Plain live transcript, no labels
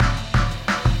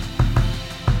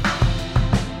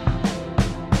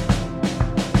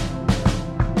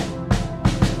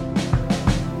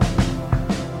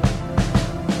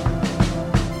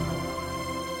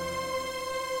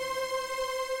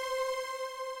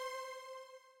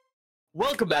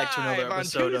Welcome back to another Live on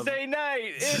episode Tuesday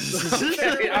night. It's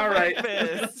Okay, all right.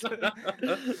 breakfast.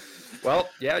 Well,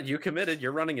 yeah, you committed.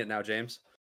 You're running it now, James.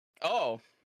 Oh,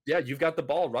 Yeah, you've got the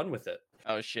ball. Run with it.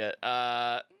 oh shit.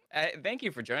 Thank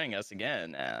you for joining us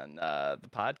again on the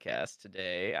podcast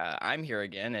today. I'm here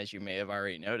again, as you may have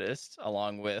already noticed,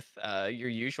 along with your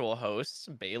usual hosts,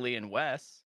 Bailey and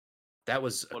Wes. That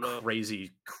was a What up?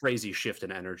 crazy shift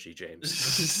in energy, James.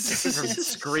 From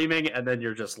screaming, and then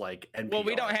you're just like NPR. Well,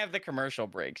 we don't have the commercial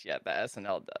breaks yet that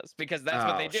SNL does, because that's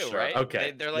what they Oh, do, sure. right?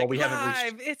 Okay. They're Well, like, we haven't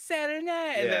live, reached- it's Saturday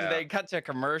night, and then Yeah. they cut to a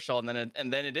commercial, and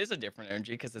then it is a different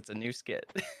energy because it's a new skit.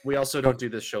 We also don't do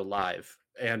this show live,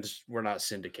 and we're not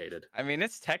syndicated. I mean,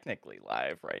 it's technically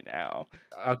live right now.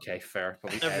 Okay, fair.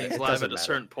 But Everything's it live doesn't at a matter.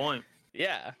 certain point.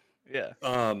 Yeah.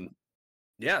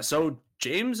 Yeah. So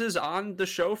James is on the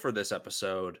show for this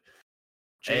episode.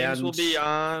 James will And- be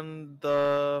on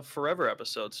the Forever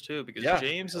episodes too, because Yeah,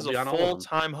 James is he'll be a on all of them.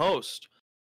 full-time host.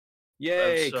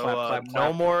 Yay! So clap, clap,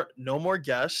 clap. no more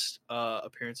guest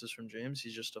appearances from James.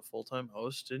 He's just a full-time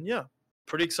host, and yeah,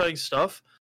 pretty exciting stuff.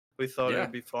 We thought it Yeah.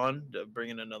 would be fun to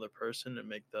bring in another person and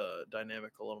make the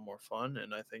dynamic a little more fun,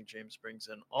 and I think James brings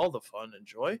in all the fun and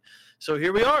joy. So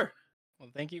here we are. Well,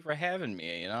 thank you for having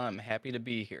me. I'm happy to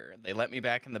be here. They let me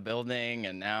back in the building,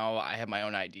 and now I have my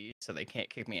own ID, so they can't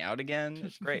kick me out again.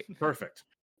 It's great. Perfect.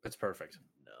 It's perfect.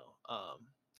 No.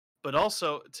 But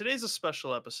also today's a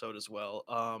special episode as well.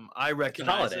 I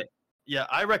recognize holiday. it. Yeah,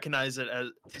 I recognize it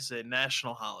as a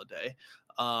national holiday.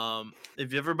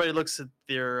 If everybody looks at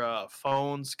their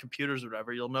phones, computers, or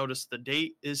whatever, you'll notice the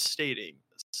date is stating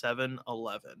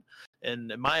 7/11.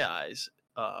 And in my eyes,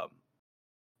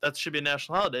 that should be a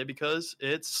national holiday because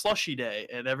it's slushy day,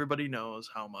 and everybody knows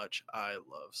how much I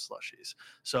love slushies.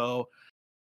 So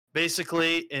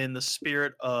basically, in the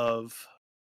spirit of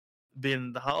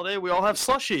being the holiday, we all have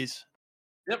slushies.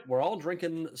 Yep, we're all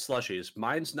drinking slushies.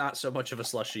 Mine's not so much of a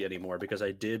slushie anymore because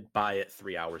I did buy it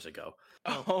 3 hours ago.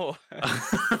 Oh,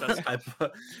 I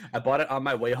bought it on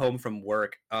my way home from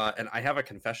work, and I have a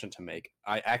confession to make.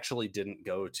 I actually didn't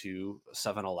go to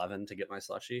 7-Eleven to get my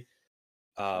slushie.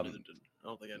 Neither did- I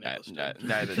don't think any of us did.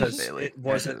 neither did Because Bailey. it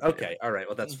wasn't Neither did okay. All right,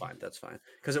 well that's fine. That's fine.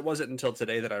 Because it wasn't until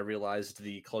today that I realized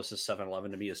the closest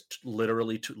 7-Eleven to me is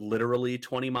literally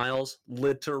 20 miles,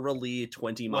 literally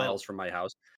 20 Well- miles from my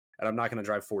house, and I'm not going to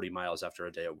drive 40 miles after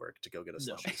a day at work to go get a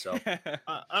No. slushie. So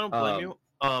I don't blame you.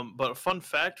 But a fun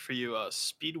fact for you: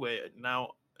 Speedway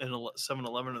now and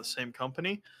 7-Eleven are the same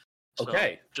company. So,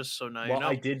 Okay. just so now well, you know.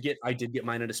 I did get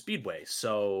mine at a Speedway.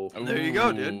 So There you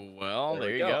go, dude. Ooh, Well, there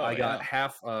we you go. I got yeah.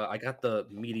 half. I got the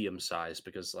medium size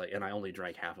because and I only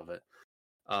drank half of it.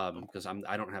 Because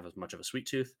I don't have as much of a sweet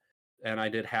tooth, and I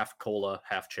did half cola,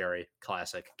 half cherry,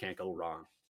 classic. Can't go wrong.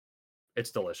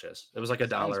 It's delicious. It was like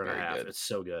Sounds $1.50. very good. It's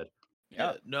so good.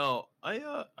 Yeah. No, I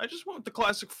just went with the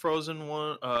classic frozen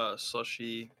one,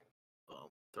 slushy.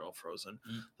 Well, they're all frozen.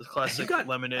 Mm. The classic got-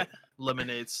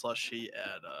 lemonade slushy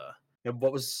at And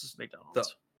what was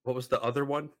McDonald's. the other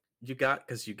one you got?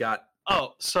 Because you got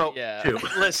Oh, so Yeah. two.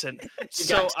 listen.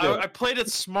 So got two. I played it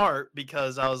smart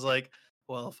because I was like,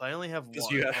 well, if I only have 'Cause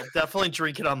one, you have- I'll definitely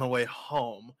drink it on the way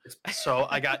home. So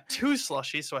I got two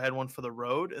slushies. So I had one for the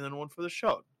road and then one for the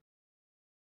show.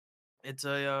 It's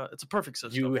a perfect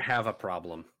system. You have a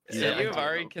problem. So Yeah, I you've do have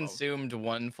already a problem. consumed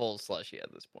one full slushie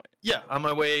at this point. Yeah, on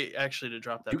my way actually to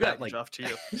drop that You got, package like- off to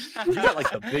you. You got like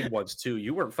the big ones too.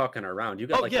 You weren't fucking around. You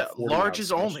got Oh like yeah, the 40 ounce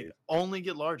larges only. slushie. Only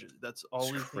get larges. That's all.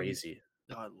 It's we think. crazy.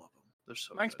 Oh, I love them. They're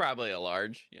so. Mine's good. probably a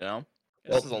large, you know?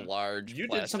 Well, This is a large You did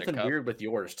plastic something cup. weird with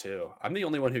yours too. I'm the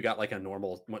only one who got went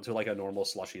to like a normal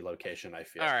slushy location. I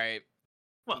feel. All right.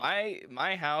 Well,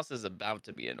 My house is about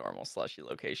to be a normal slushy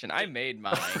location. I made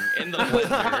mine in the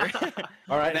blender.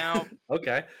 All right. Now,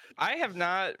 Okay. I have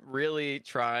not really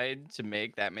tried to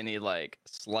make that many like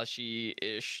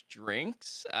slushy-ish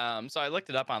drinks. So I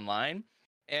looked it up online,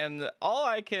 and all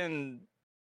I can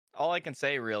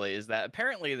say really is that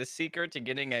apparently the secret to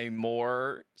getting a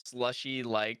more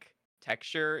slushy-like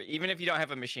texture, even if you don't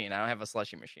have a machine, I don't have a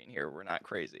slushy machine here. We're not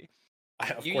crazy.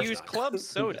 Of You course use not. club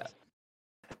soda.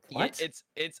 What?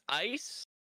 It's ice.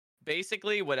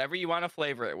 Basically, whatever you want to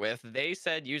flavor it with. They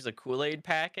said use a Kool-Aid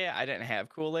packet. I didn't have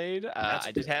Kool-Aid. That's I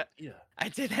a did good have idea. I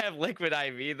did have liquid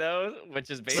IV though, which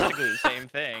is basically the same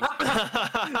thing.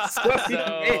 Slushy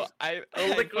So made I a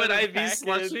liquid put a IV packet-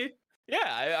 slushy.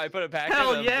 Yeah, I put a packet.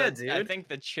 Hell of yeah, I dude. think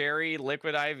the cherry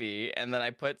liquid IV, and then I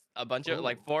put a bunch of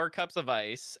like Ooh. 4 cups of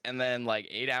ice, and then like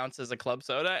 8 ounces of club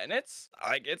soda, and it's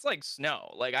like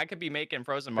snow. Like I could be making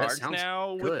frozen That margs sounds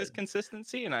now with this good.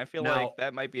 consistency, and I feel Now- like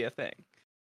that might be a thing.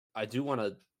 I do want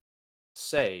to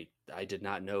say I did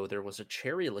not know there was a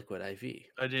cherry liquid IV.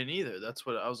 I didn't either. That's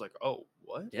what I was like. Oh,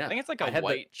 what? Yeah, I think it's like I a had the-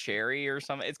 white cherry or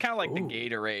something. It's kind of like the Ooh.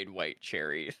 Gatorade white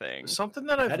cherry thing. Something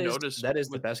that I've that is noticed. that is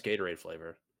the with, best Gatorade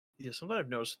flavor. Yeah, something I've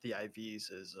noticed with the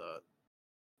IVs is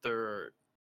they're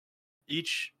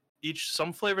each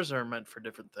some flavors are meant for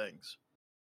different things.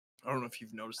 I don't know if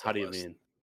you've noticed. How that, do you Wes. mean?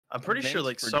 I'm pretty sure Meant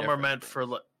like for some are different meant for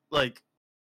like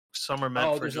some are meant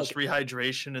Oh, for there's, just like,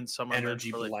 rehydration and some are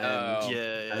Energy meant for like blend, Oh.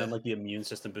 yeah, and then like the immune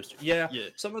system booster. Yeah, Yeah.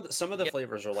 some of the Yeah,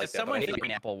 flavors are like that. But Someone I made think a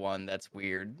green apple one that's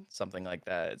weird, something like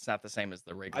that. It's not the same as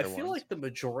the I regular feel ones. like the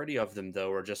majority of them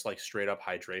though are just like straight up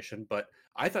hydration. But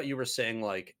I thought you were saying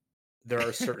like there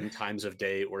are certain times of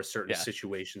day or certain Yeah.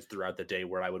 situations throughout the day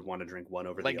where I would want to drink one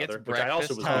over Like the it's other, which I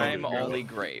also breakfast was time, wondering only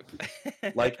about. grape.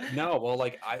 Like no, well,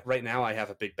 like right now I have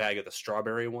a big bag of the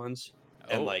strawberry ones,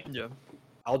 and Oh. like yeah.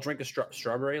 I'll drink a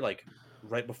strawberry like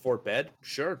right before bed.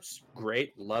 Sure, it's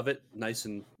great, love it, nice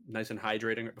and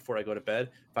hydrating right before I go to bed.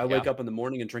 If I wake up in the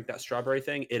morning and drink that strawberry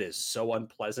thing, it is so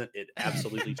unpleasant. It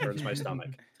absolutely turns my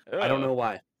stomach. I don't know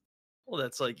why. Well,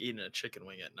 that's like eating a chicken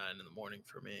wing at 9 a.m.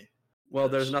 for me. Well,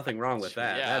 there's That's- nothing wrong with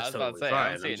that. Yeah, I That's was about totally to say, fine. I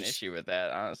don't see I'm an just- issue with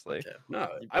that, honestly. Okay. No,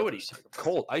 You I would better eat sacrifice.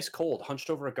 cold, ice cold, hunched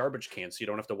over a garbage can, so you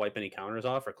don't have to wipe any counters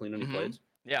off or clean any Mhm. plates.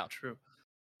 Yeah. True.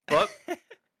 But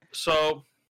so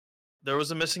there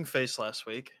was a missing face last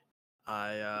week.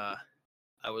 I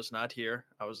was not here.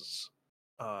 I was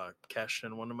cashed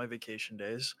in one of my vacation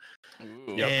days.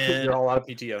 Ooh. Yeah. And- You're all out of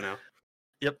PTO now.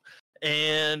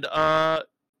 And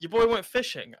your boy went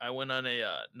fishing. I went on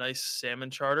a nice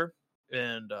salmon charter,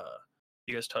 and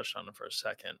you guys touched on it for a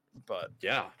second, but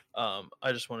Yeah.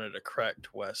 I just wanted to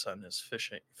correct Wes on his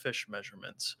fish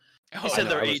measurements. He Oh, said know,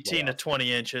 they're I was way 18 to off.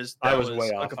 20 inches. I That was way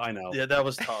a off. comp- I know. Yeah, that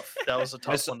was tough. That was a I,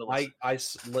 tough s- one to listen. I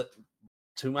slit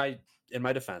in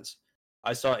my defense.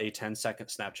 I saw a 10-second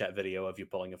Snapchat video of you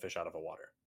pulling a fish out of a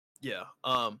water. Yeah.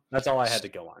 That's all I had to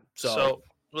go on. So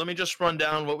let me just run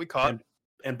down what we caught.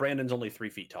 And Brandon's only 3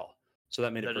 feet tall, so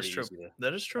that made it That is pretty true. easy.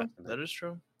 That is true. estimate. That is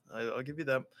true. I'll give you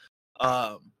that.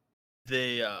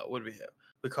 They what did we have?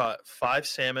 We caught 5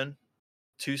 salmon,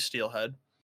 2 steelhead.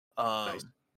 Nice.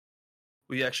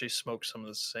 We actually smoked some of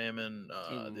the salmon the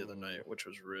other Ooh. night, which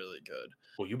was really good.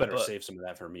 Well, you better But- save some of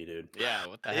that for me, dude. Yeah,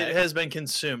 what the It heck? has been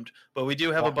consumed, but we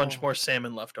do have a bunch Wow. more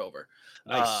salmon left over.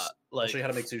 Nice. I'll Like show you how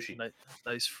to make sushi.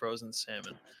 nice frozen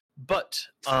salmon. But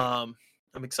I'm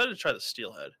excited to try the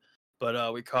steelhead.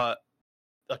 But we caught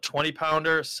a 20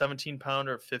 pounder, 17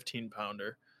 pounder, 15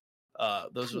 pounder.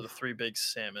 Those are the 3 big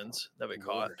salmons that we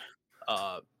caught.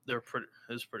 Lord. They were pretty.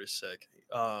 It was pretty sick.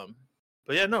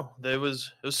 But yeah, no, it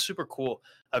was super cool.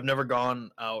 I've never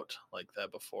gone out like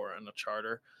that before on a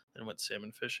charter and went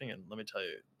salmon fishing, and let me tell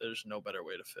you, there's no better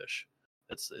way to fish.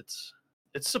 It's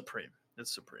supreme.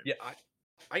 It's supreme. Yeah,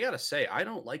 I gotta say, I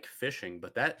don't like fishing,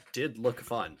 but that did look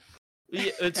fun.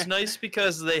 Yeah, it's nice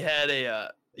because they had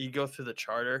a you go through the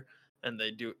charter and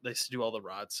they do all the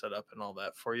rod setup and all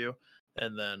that for you,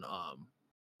 and then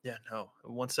yeah, no,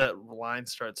 once that line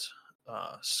starts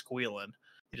squealing,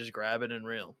 you just grab it and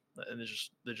reel, and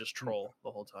they just troll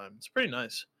the whole time. It's pretty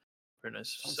nice.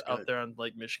 Sounds Out good. there on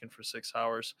Lake Michigan for 6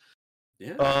 hours.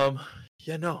 Yeah.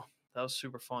 Yeah, no, that was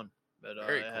super fun. But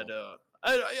Very I had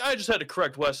I just had to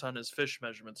correct Wes on his fish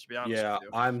measurements, to be honest Yeah, with you.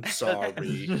 I'm sorry.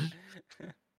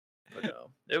 But no,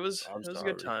 it was I'm a good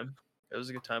sorry. time. It was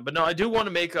a good time. But no, I do want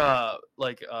to make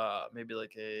maybe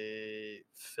like a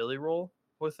Philly roll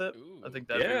with it. I Ooh. think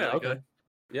that'd be Yeah, really okay. good.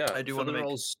 Yeah, I do wanna make-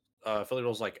 Philly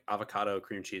rolls like avocado,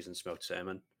 cream cheese, and smoked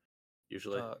salmon.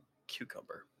 Usually,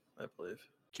 Cucumber, I believe.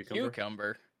 cucumber.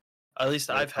 Cucumber. At least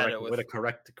Way to I've had correct- it with. way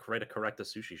to correct the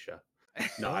sushi chef.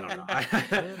 No, I don't know. I I think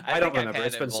don't I've remember. had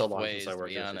It's it been so both long ways, since I to worked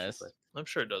be at a sushi honest. place. I'm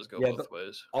sure it does go Yeah, both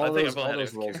ways. all I think those- I've only all had it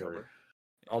those with rolls are- cucumber.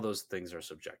 All those things are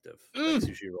subjective. Mm. Like,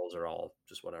 sushi rolls are all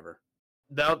just whatever.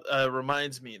 That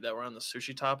reminds me that we're on the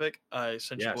sushi topic. I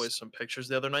sent you Yes. boys some pictures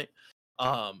the other night.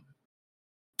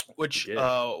 Which did.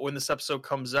 when this episode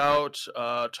comes out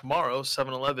tomorrow,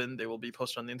 7-Eleven, they will be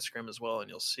posted on the Instagram as well, and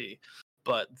you'll see.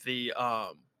 But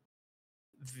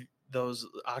those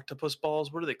octopus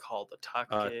balls, what are they called? The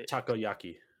take.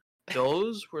 Takoyaki.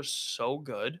 Those were so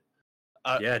good.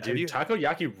 Yeah, have dude, you-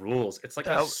 takoyaki rules. It's like a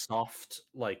That- soft,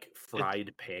 like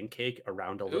fried pancake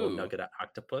around a little Ooh. nugget of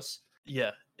octopus,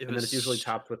 Yeah, it and was then it's usually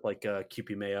topped with like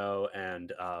Kewpie mayo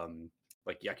and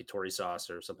like yakitori sauce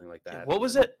or something like that. What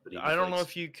was and it? panini I don't know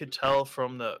flakes. if you could tell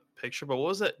from the picture, but what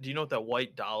was it? Do you know what that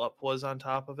white dollop was on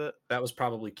top of it? That was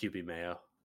probably Kewpie mayo.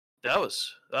 That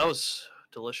was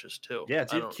delicious too. Yeah, I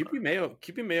dude, don't- Kewpie mayo.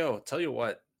 Kewpie mayo. Tell you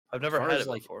what, I've never far had as, it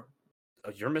like, before.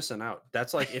 Oh, you're missing out.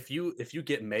 That's like if you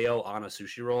get mayo on a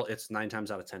sushi roll, it's 9 times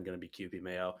out of 10 going to be Kewpie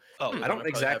mayo. Oh, I then don't I'll probably have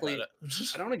exactly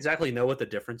that. I don't exactly know what the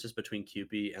difference is between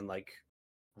Kewpie and like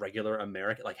regular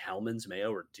American, like Hellman's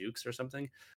mayo or Duke's or something.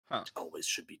 Huh. It always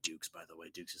should be Duke's, by the way.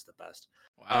 Duke's is the best.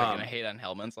 Wow, you're gonna hate on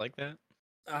Hellman's like that?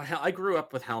 I grew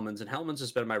up with Hellman's, and Hellman's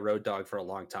has been my road dog for a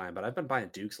long time. But I've been buying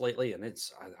Duke's lately, and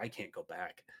I can't go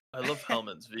back. I love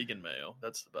Hellman's vegan mayo.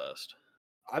 That's the best.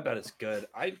 I bet it's good.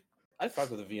 I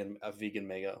fuck with a vegan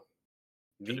mayo.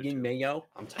 I do Vegan too. mayo.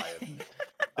 I'm tired.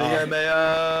 Vegan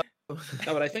mayo.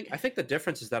 No, but I think the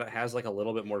difference is that it has like a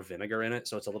little bit more vinegar in it,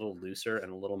 so it's a little looser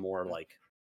and a little more like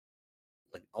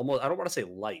almost. I don't want to say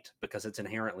light because it's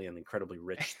inherently an incredibly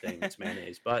rich thing. It's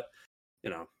mayonnaise, but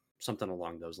something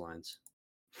along those lines.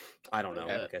 I don't know.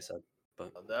 Yeah. Like I said,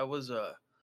 but That was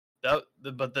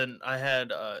but then I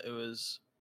had it was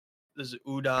this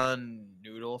udon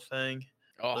noodle thing.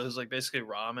 It Oh, was like basically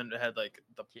ramen. It had like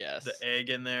yes. the egg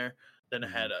in there. Then it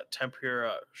Mhm. had a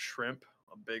tempura shrimp,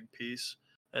 a big piece,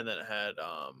 and then it had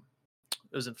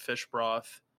it was in fish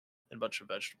broth and a bunch of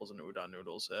vegetables and udon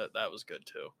noodles. That was good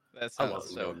too. That I love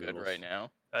sounds so udon good noodles. right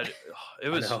now. It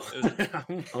was I know. it was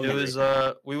I'm it hungry.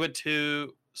 was we went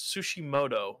to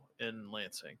Sushimoto in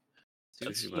Lansing.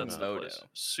 That's the Sushimoto. place.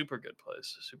 Super good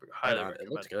place. Super Right highly on. recommend.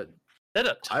 It looks good. They had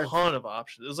a I've- ton of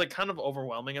options. It was like kind of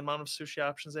overwhelming amount of sushi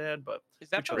options they had, but Is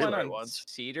that we the chose one right on ones.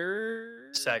 Cedar?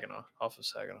 Saginaw, off of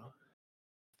Saginaw.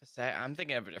 I'm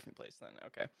thinking of a different place then.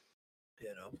 Okay. You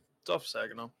know, it's off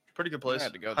Saginaw. Pretty good I'm gonna place.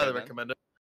 have to go Highly there then. recommend it.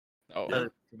 Oh, Highly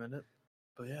recommend it.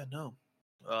 But yeah, no.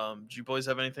 Do you boys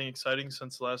have anything exciting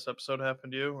since the last episode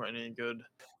happened to you, or any good,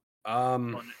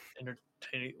 Um, fun,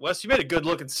 entertaining? Wes, you made a good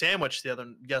looking sandwich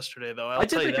yesterday, though. I'll I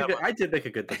tell did you make a that good. much. I did make a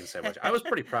good looking sandwich. I was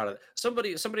pretty proud of it.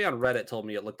 Somebody on Reddit told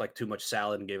me it looked like too much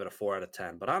salad and gave it a 4 out of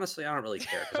 10. But honestly, I don't really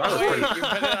care. 'Cause I was Wait, pretty, you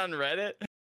put it on Reddit?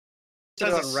 It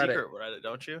has on a Reddit. secret Reddit,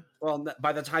 don't you? well,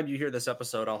 by the time you hear this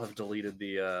episode, I'll have deleted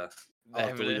the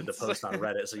Evidence. post on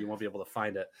Reddit, so you won't be able to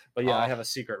find it. But yeah, I Oh. have a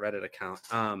secret Reddit account.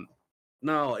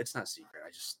 No, it's not secret.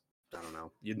 I don't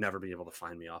know. You'd never be able to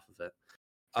find me off of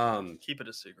it. Keep it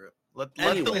a secret. Let the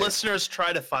Anyways. listeners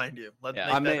try to find you. Yeah, Make I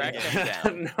that may- the Track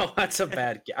game. them no, that's a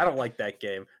bad game. I don't like that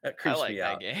game. That I creeps like me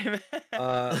that out. game.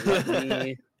 Let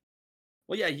me.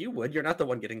 Well, yeah, you would. You're not the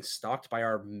one getting stalked by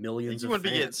our I think millions you of wouldn't be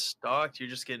getting fans. stalked. You're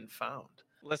just getting found.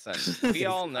 Listen, we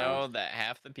all know that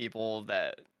half the people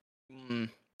that,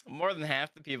 more than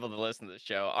half the people that listen to the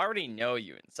show already know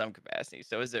you in some capacity.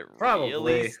 So is it really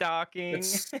Probably. stalking?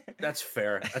 That's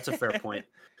fair. That's a fair point.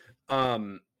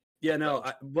 Yeah, no.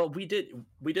 Well, we did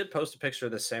post a picture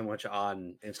of this sandwich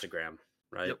on Instagram,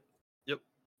 right? Yep.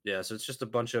 Yeah, so it's just a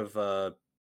bunch of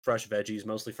fresh veggies,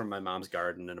 mostly from my mom's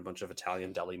garden, and a bunch of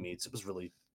Italian deli meats. It was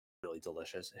really, really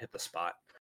delicious. It hit the spot.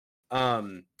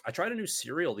 I tried a new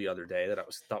cereal the other day that I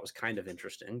thought was kind of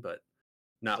interesting, but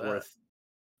not What's that? worth.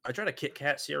 I tried a Kit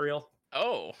Kat cereal.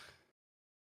 Oh.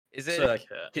 Is It's it a is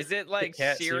Kit it like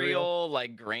Kat cereal,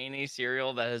 like grainy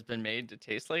cereal that has been made to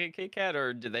taste like a Kit Kat,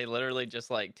 or do they literally just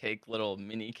like take little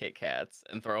mini Kit Kats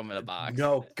and throw them in a box?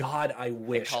 No, God, I and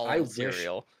wish. call I them wish.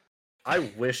 cereal. I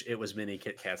wish it was mini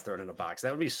Kit Kats thrown in a box.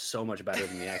 That would be so much better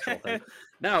than the actual thing.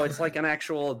 No, it's like an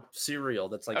actual cereal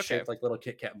that's like Okay. shaped like little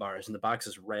Kit Kat bars, and the box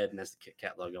is red and has the Kit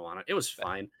Kat logo on it. It was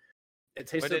fine. It What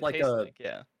tasted did it like taste a like?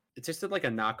 Yeah. it tasted like a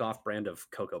knockoff brand of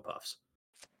Cocoa Puffs.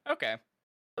 Okay.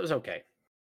 It was okay.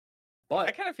 I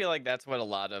But kind of feel like that's what a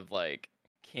lot of like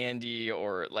candy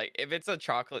or like if it's a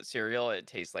chocolate cereal, it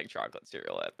tastes like chocolate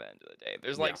cereal at the end of the day.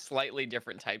 There's like Yeah. slightly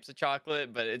different types of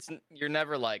chocolate, but you're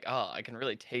never like, oh, I can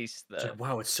really taste it's the like,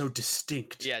 wow, it's so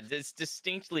distinct. yeah, it's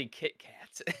distinctly Kit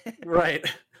Kat. Right.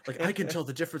 Like I can tell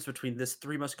the difference between this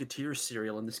Three Musketeers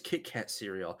cereal and this Kit Kat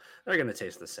cereal. They're gonna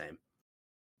taste the same.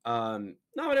 No,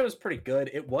 but it was pretty good.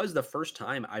 It was the first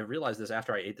time I realized this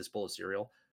after I ate this bowl of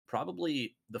cereal.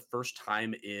 Probably the first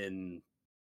time in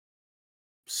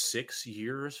 6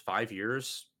 years, 5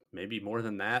 years, maybe more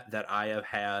than that, that I have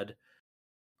had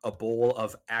a bowl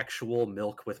of actual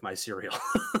milk with my cereal.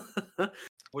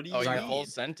 What do you Oh, you I- mean? full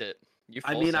sent it. You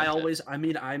I full mean, sent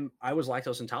it. I was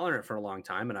lactose intolerant for a long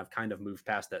time, and I've kind of moved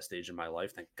past that stage in my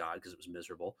life, thank God, because it was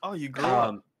miserable. Oh, you grew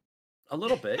up. A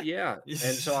little bit, yeah. And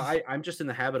so I'm just in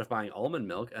the habit of buying almond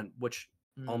milk, and which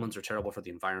Mm. almonds are terrible for the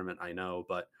environment, I know,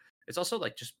 but it's also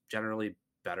like just generally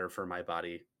better for my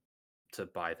body to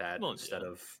buy that Well, instead yeah.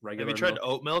 of Have regular you tried milk.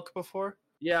 oat milk before?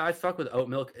 Yeah, I fuck with oat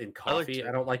milk in I like coffee. to.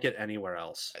 I don't like it anywhere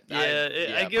else. Yeah,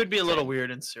 it would be a little same.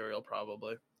 weird in cereal,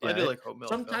 probably. I Yeah, do like oat milk.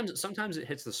 though. Sometimes it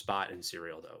hits the spot in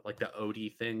cereal though. Like the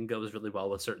oaty thing goes really well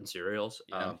with certain cereals.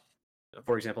 Yeah.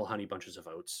 For example, honey bunches of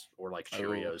oats or like Oh.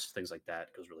 Cheerios, things like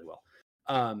that goes really well.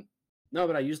 No,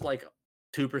 but I used like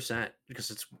 2%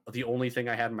 because it's the only thing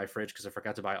I had in my fridge because I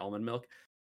forgot to buy almond milk.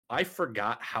 I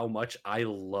forgot how much I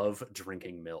love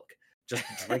drinking milk. Just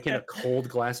drinking a cold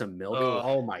glass of milk. Ugh,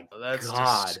 Oh my That's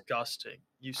god. disgusting.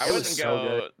 You I It was wouldn't so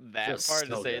go good. that was far to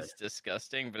so say good. it's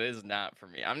disgusting, but it is not for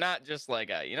me. I'm not just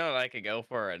like you know what I could go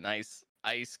for a nice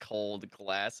ice cold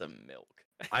glass of milk.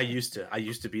 I used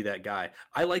to be that guy.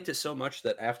 I liked it so much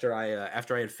that after I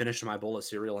had finished my bowl of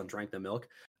cereal and drank the milk,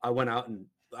 I went out and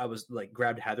I was like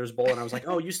grabbed Heather's bowl and I was like,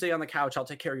 "Oh, you stay on the couch. I'll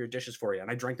take care of your dishes for you." And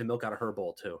I drank the milk out of her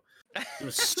bowl too. It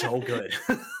was so good.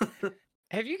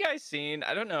 Have you guys seen?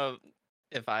 I don't know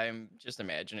if I'm just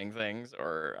imagining things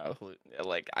or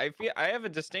like I have a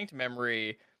distinct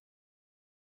memory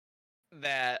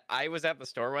that I was at the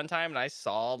store one time and I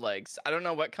saw like I don't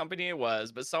know what company it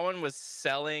was, but someone was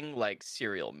selling like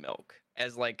cereal milk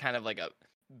as like kind of like a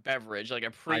beverage, like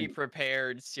a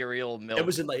pre-prepared cereal milk. It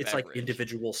was in like it's like beverage.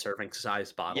 individual serving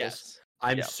size bottles. Yes.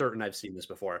 I'm Yep. certain I've seen this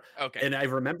before. Okay. And I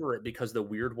remember it because the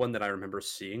weird one that I remember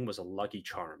seeing was a Lucky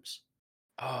Charms.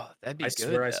 Oh, that'd be I good.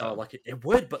 swear I saw though. Lucky. It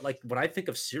would, but like when I think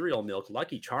of cereal milk,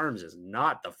 Lucky Charms is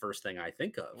not the first thing I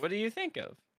think of. What do you think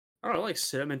of? I don't know, like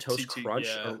Cinnamon Toast CT, Crunch,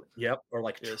 yeah. or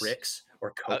like Yes. Trix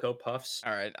or Cocoa Puffs.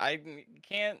 All right, I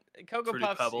can't Cocoa Fruity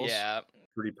Puffs. Pebbles. Yeah,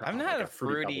 Fruity I'm oh my not God, a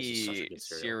Fruity Pebbles is such a fruity good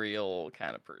cereal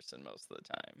kind of person most of the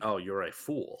time. Oh, you're a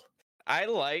fool. I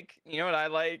like, you know what I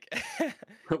like?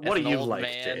 What As do an you old like,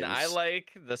 man, I James?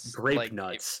 like the Grape like,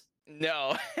 nuts.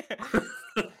 No.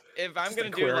 If I'm Just gonna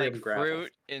do aquarium like gravel.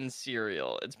 fruit in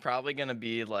cereal, it's probably gonna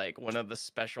be like one of the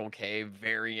Special K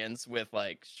variants with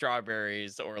like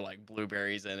strawberries or like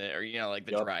blueberries in it, or you know, like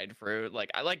the Yep. dried fruit. Like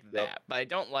I like Yep. that, but I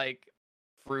don't like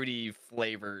fruity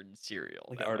flavored cereal.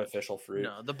 Like that much. artificial fruit.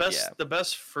 No, the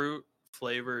best fruit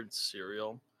flavored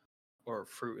cereal or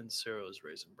fruit and cereal is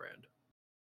Raisin Bran.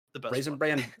 The best Raisin one.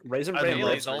 Bran. Raisin I Bran. love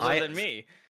Bailey's Raisin older Bran. than me.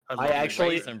 I I love actually-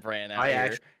 Raisin Bran out I here.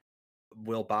 actually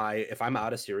will buy if I'm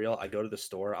out of cereal. I go to the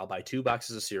store. I'll buy 2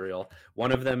 boxes of cereal.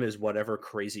 One of them is whatever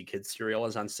crazy kids cereal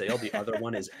is on sale. The other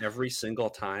one is every single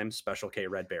time Special K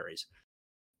red berries,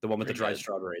 the one with the Pretty dried good.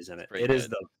 strawberries in it. Pretty It is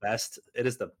good. the best. It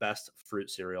is the best fruit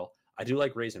cereal. I do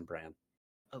like Raisin Bran.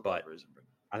 I love but- Raisin Bran.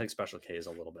 I think Special K is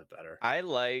a little bit better. I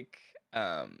like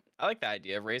the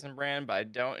idea of Raisin Bran, but I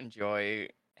don't enjoy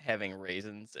having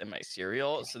raisins in my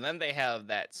cereal. So then they have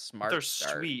that Smart They're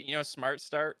Start. sweet. You know Smart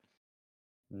Start?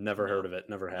 Never heard No. of it.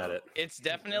 Never had No. it. It's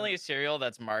definitely a cereal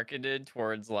that's marketed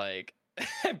towards like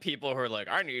people who are like,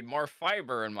 I need more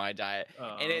fiber in my diet.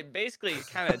 And it basically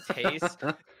kind of tastes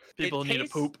people need to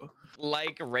tastes- poop.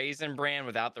 like Raisin Bran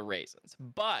without the raisins.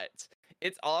 But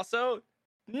it's also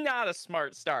not a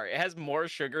Smart Start. It has more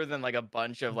sugar than like a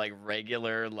bunch of like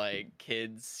regular like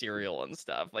kids cereal and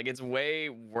stuff. Like it's way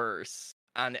worse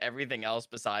on everything else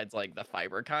besides like the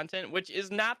fiber content, which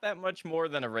is not that much more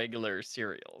than a regular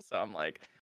cereal. So I'm like,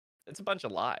 it's a bunch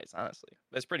of lies, honestly.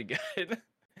 That's pretty good.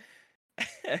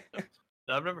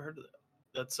 No, I've never heard of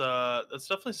that. That's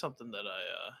definitely something that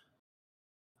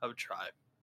I would try.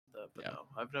 But Yeah. no,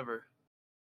 I've never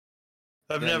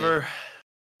Then it- had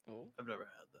Cool. that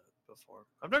before.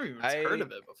 I've never even heard I-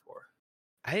 of it before.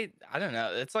 I don't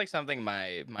know. It's like something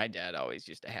my dad always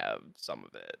used to have some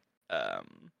of it.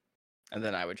 And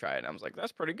then I would try it and I was like,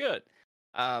 that's pretty good.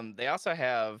 They also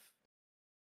have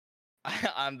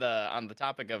on the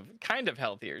topic of kind of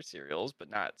healthier cereals, but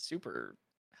not super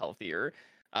healthier.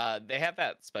 They have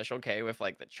that Special K with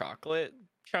like the chocolate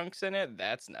chunks in it.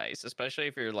 That's nice, especially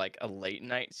if you're like a late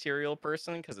night cereal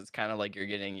person, because it's kind of like you're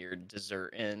getting your dessert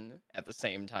in at the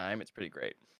same time. It's pretty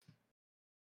great.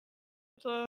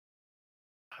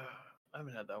 I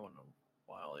haven't had that one in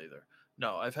a while either.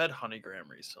 No, I've had Honey Graham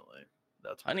recently.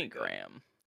 That's pretty Honey good. Graham,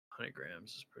 Honey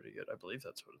Grams is pretty good. I believe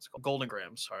that's what it's called. Golden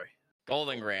Grams, sorry.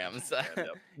 Golden Grams. Graham, yep.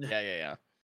 Yeah.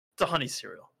 It's a honey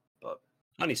cereal.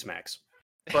 Honey Smacks.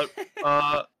 But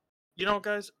you know,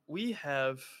 guys, we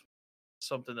have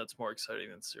something that's more exciting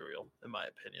than cereal, in my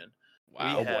opinion.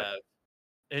 Wow. We boy. have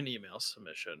an email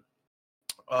submission.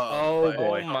 Oh, by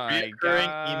boy. a Oh my reoccurring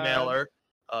God.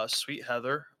 emailer, Sweet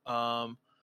Heather.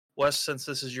 Wes, since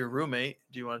this is your roommate,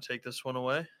 do you want to take this one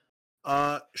away? Do you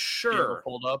have it Sure.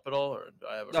 pulled up at all, or do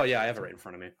I have it? Oh yeah, I have it right in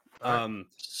front of me. All right.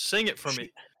 Sing it for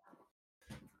me.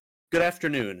 Good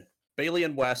afternoon, Bailey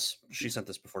and Wes. She sent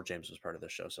this before James was part of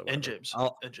this show, so And whatever. James.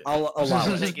 I'll And James. I'll allow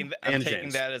I'm it. taking, I'm And taking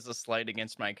James. that as a slight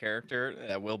against my character.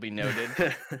 That will be noted.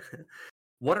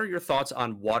 What are your thoughts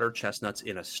on water chestnuts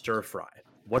in a stir fry?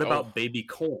 What about Oh. baby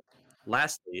corn?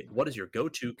 Lastly, what is your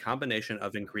go-to combination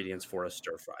of ingredients for a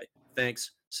stir fry?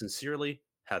 Thanks, sincerely,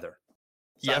 Heather.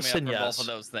 Sign Yes me up and for yes. both of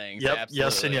those things. Yep.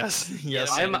 Yes and Absolutely. yes. Get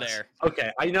Yes. 'em and in yes. there.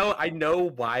 Okay, I know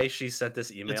why she sent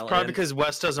this email. It's probably in. because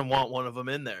Wes doesn't want one of them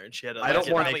in there, and she had to I don't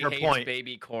like, want- make Probably her hates point.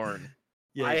 baby corn.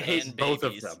 Yeah, I he hate does. both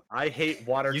babies. of them. I hate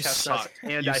water You chestnuts suck.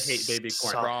 and You I hate baby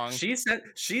corn. suck. Wrong. She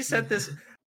sent this.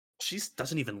 She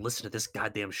doesn't even listen to this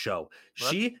goddamn show.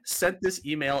 What? She sent this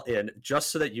email in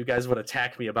just so that you guys would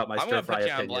attack me about my I'm stir gonna fry put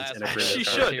you on opinions blast and with agree this. She with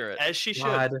her. Let's should, hear it. as she should.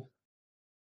 God.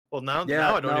 Well, now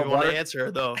Yeah, I don't no, even want water- to answer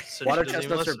her though. since she Water doesn't even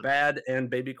chestnuts are listen. bad and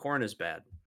baby corn is bad.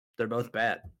 They're both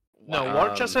bad. No, Wow. water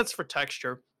Um, chestnuts for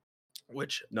texture,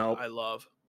 which No, I love.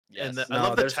 Yes. And I No,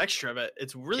 love the there's- texture of it.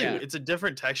 It's really Yeah. it's a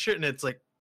different texture and it's like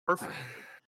perfect.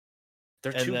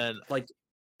 they're And too then- like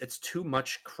it's too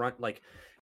much crunch. Like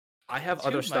I have Too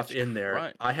other stuff much in there.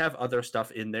 crunch. I have other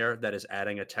stuff in there that is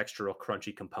adding a textural,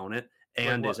 crunchy component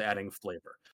and what? is adding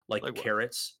flavor, like Like what?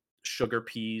 carrots, sugar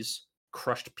peas,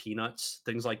 crushed peanuts,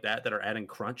 things like that that are adding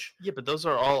crunch. Yeah, but those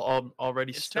are all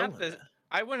already It's still not in the- it.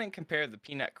 I wouldn't compare the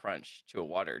peanut crunch to a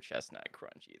water chestnut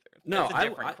crunch either. No, It's a I-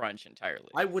 different I- crunch entirely.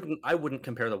 I wouldn't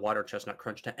compare the water chestnut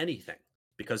crunch to anything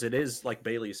because it is like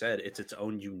Bailey said, it's its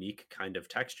own unique kind of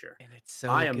texture. and it's so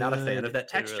I am not a fan of good. that It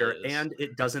texture, really is. and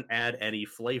it doesn't add any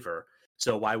flavor.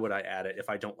 So why would I add it if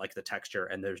I don't like the texture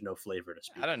and there's no flavor to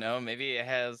speak? I don't know. Maybe it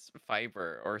has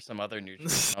fiber or some other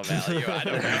nutritional value. I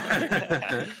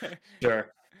don't know.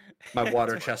 Sure. My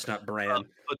water chestnut brand.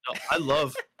 But no, I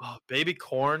love baby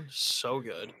corn. So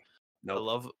good. No, I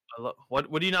love.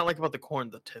 What do you not like about the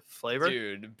corn? The flavor.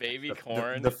 Dude, baby the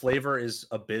corn. flavor is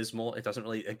abysmal. It doesn't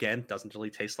really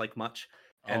taste like much.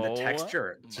 And the Oh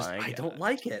texture, it's just, my I don't gosh.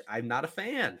 like it. I'm not a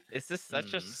fan. Is this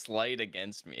such a Mm. slight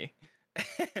against me?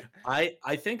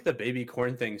 I think the baby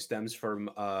corn thing stems from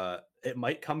it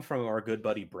might come from our good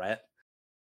buddy Brett,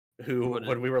 who What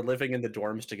when we were living in the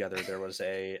dorms together, there was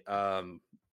a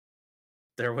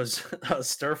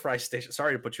stir fry station.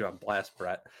 Sorry to put you on blast,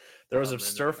 Brett. There was Oh, a man,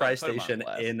 stir fry put him on station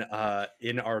blast.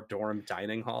 in our dorm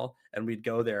dining hall, and we'd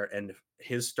go there, and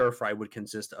his stir fry would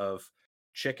consist of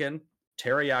chicken,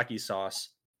 teriyaki sauce,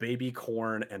 baby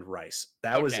corn, and rice.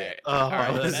 That was Okay, it. Oh,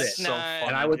 Alright, that's that's so not- funny.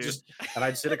 And I would dude. and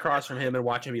I'd sit across from him and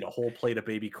watch him eat a whole plate of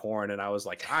baby corn, and I was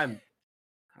like,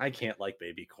 I can't like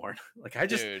baby corn. Like I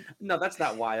just Dude, no, that's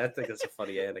not why. I think that's a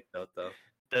funny anecdote though.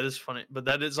 That is funny, but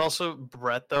that is also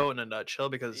Brett though in a nutshell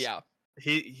because yeah.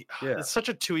 he Yeah. it's such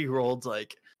a 2-year-old's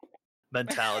like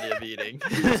mentality of eating.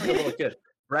 He's like a little kid.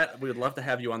 Brett, we would love to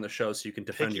have you on the show so you can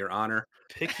defend Picky- your honor.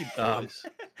 Picky Um, boys.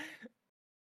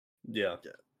 Yeah.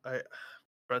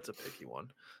 Brett's a picky one.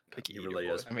 Picky He eater really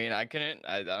boy. is. I mean, I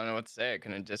don't know what to say. I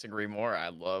couldn't disagree more. I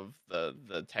love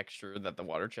the texture that the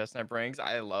water chestnut brings.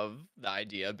 I love the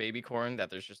idea of baby corn, that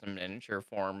there's just a miniature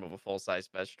form of a full-size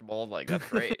vegetable. Like that's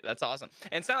great. That's awesome.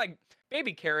 And it's not like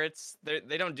baby carrots. They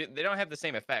don't have the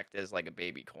same effect as like a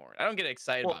baby corn. I don't get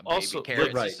excited Well, about also, baby look,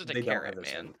 carrots. right. It's just a They don't have carrot, the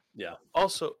man. same- Yeah.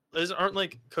 Also, aren't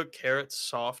like cooked carrots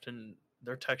soft and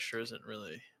their texture isn't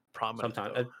really prominent.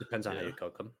 Sometimes though, it depends on how Yeah. you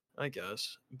cook them. I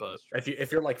guess, but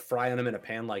If you're like frying them in a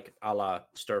pan like a la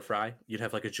stir fry, you'd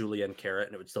have like a julienne carrot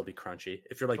and it would still be crunchy.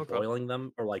 If you're like Okay. boiling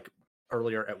them, or like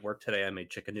earlier at work today, I made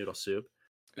chicken noodle soup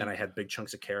and I had big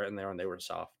chunks of carrot in there and they were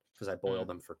soft because I boiled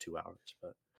them for 2 hours.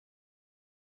 But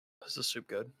is the soup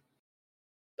good?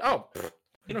 oh,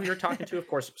 you know who you're talking to? Of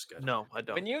course it was good. No, I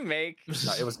don't. When you make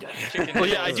No, it was good. chicken Well,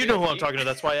 yeah, I noodles, do know who I'm you- talking to.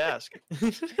 That's why I ask.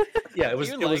 Yeah, it was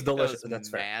you it was like delicious. those That's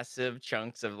fair. massive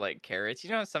chunks of like carrots. You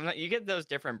know, sometimes you get those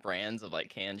different brands of like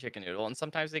canned chicken noodle, and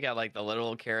sometimes they got like the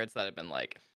little carrots that have been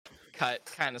like cut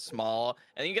kind of small,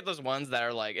 and you get those ones that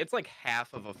are like it's like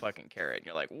half of a fucking carrot. And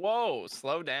you're like, whoa,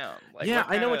 slow down. Like, Yeah,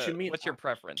 I know what you kinda- mean. What's your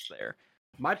preference there?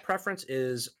 My preference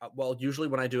is well, usually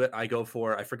when I do it, I go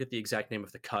for I forget the exact name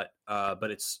of the cut,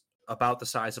 but it's about the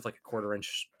size of like a 1/4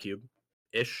 inch cube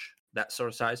ish, that sort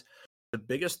of size. The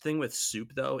biggest thing with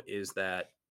soup though is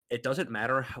that it doesn't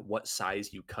matter what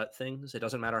size you cut things. It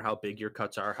doesn't matter how big your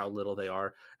cuts are, how little they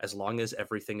are, as long as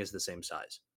everything is the same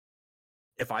size.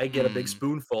 If I get a big Hmm.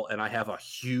 spoonful and I have a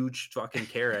huge fucking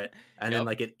carrot and then Yep.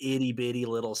 like an itty bitty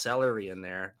little celery in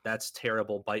there, that's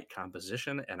terrible bite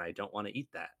composition, and I don't want to eat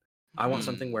that. I want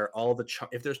something Hmm. where all the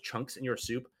if there's chunks in your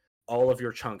soup, all of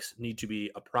your chunks need to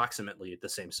be approximately the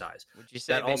same size. Would you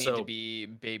say that they need also- to be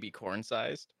baby corn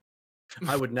sized?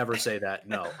 I would never say that.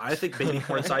 No, I think baby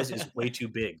corn size is way too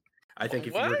big. I think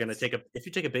if you're gonna What? if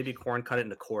you take a baby corn, cut it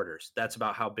into quarters, that's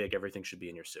about how big everything should be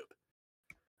in your soup.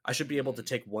 I should be able to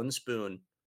take one spoon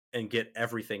and get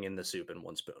everything in the soup in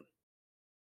one spoon.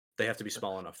 They have to be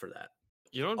small enough for that.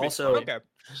 You know, Also- Okay.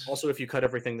 Also, if you cut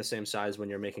everything the same size when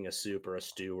you're making a soup or a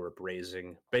stew or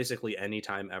braising, basically any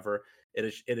time ever,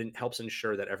 it helps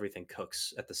ensure that everything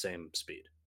cooks at the same speed.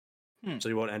 Hmm. So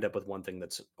you won't end up with one thing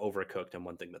that's overcooked and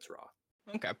one thing that's raw.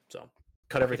 Okay. So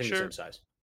cut everything the Picture- same size.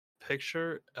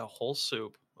 Picture a whole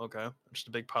soup, okay? Just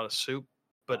a big pot of soup,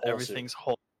 but Whole soup. everything's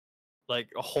whole. Like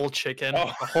a whole chicken,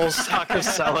 Oh. a whole stalk of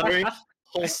celery,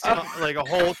 whole like a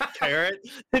whole carrot,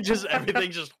 just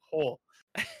everything just whole.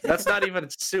 That's not even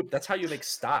soup. That's how you make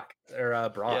stock or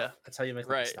broth. Yeah. That's how you make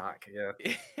Right. stock. Yeah,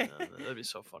 That'd be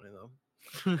so funny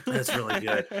though. that's really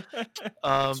good.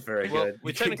 It's very well, good.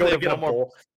 We You can technically go have get a one more.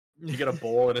 bowl. You get a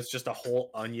bowl and it's just a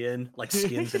whole onion, like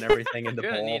skins and everything in the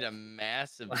You're gonna bowl. need a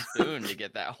massive spoon to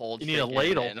get that whole You need a chicken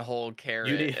ladle. and whole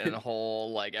carrot need- and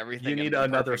whole like everything. You in need the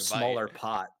another perfect smaller bite.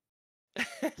 pot.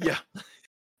 Yeah.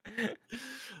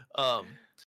 But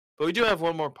we do have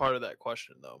one more part of that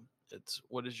question though. It's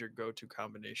what is your go-to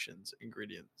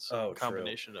ingredients? Oh, true.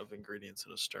 Combination of ingredients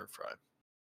in a stir fry.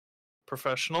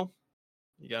 Professional?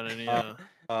 You got any?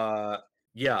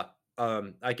 Yeah.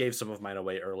 I gave some of mine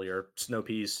away earlier. Snow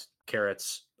peas,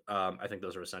 carrots. I think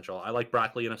those are essential. I like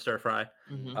broccoli in a stir fry.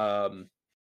 Mhm.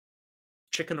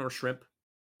 Chicken or shrimp.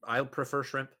 I prefer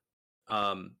shrimp.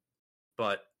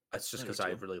 But it's just I do because I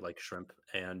too. really like shrimp,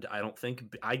 and I don't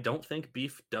think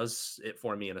beef does it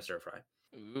for me in a stir fry.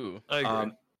 Ooh. I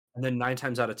agree. And then 9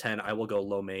 times out of 10, I will go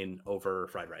lo mein over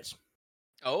fried rice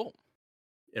Oh.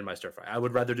 in my stir fry. I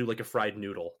would rather do like a fried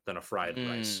noodle than a fried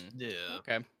rice. Yeah.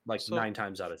 Okay. Like So- 9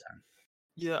 times out of 10.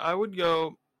 Yeah, I would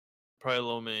go probably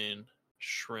lo mein,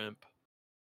 shrimp,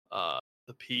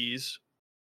 the peas,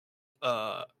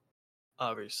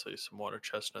 obviously some water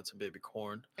chestnuts and baby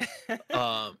corn.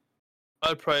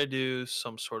 I'd probably do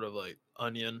some sort of like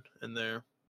onion in there,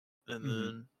 and Mhm.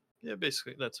 then yeah,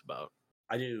 basically that's about.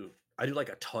 I do like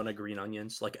a ton of green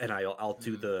onions, like, and I'll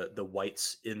do the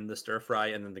whites in the stir fry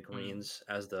and then the greens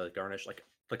as the garnish, like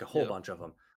a whole Yeah. bunch of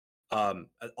them.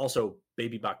 Also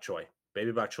baby bok choy.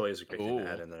 Baby bok choy is a great thing to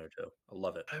add Ooh. in there too. I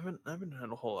love it. I haven't had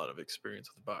a whole lot of experience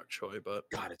with bok choy, but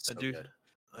God, it's so I do good.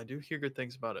 I do hear good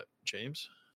things about it. James,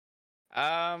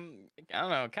 I don't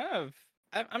know. Kind of.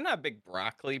 I'm not a big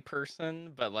broccoli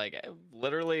person, but like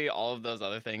literally all of those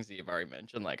other things that you've already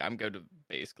mentioned, like I'm good to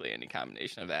basically any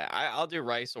combination of that. I'll do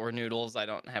rice or noodles. I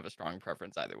don't have a strong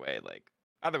preference either way. Like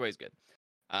either way is good.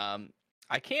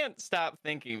 I can't stop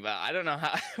thinking about. I don't know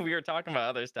how we were talking about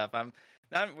other stuff.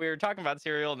 We were talking about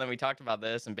cereal, and then we talked about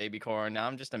this and baby corn. Now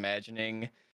I'm just imagining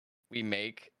we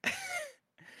make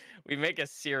we make a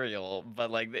cereal,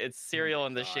 but like it's cereal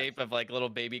in the God. shape of like little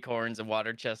baby corns and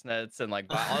water chestnuts and like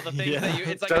all the things Yeah. that you.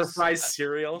 It's like Stir fry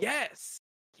cereal. yes,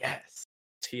 yes.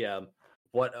 TM.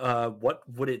 What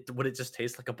would it just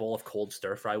taste like? A bowl of cold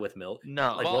stir fry with milk?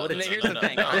 no. Like, Well, what would it here's taste the like?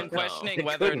 thing. No, I'm no. questioning It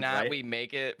whether or couldn't, not right? we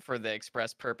make it for the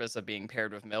express purpose of being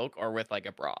paired with milk or with like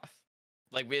a broth.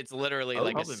 Like it's literally Oh,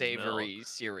 like a probably savory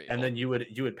cereal. And then you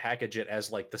would package it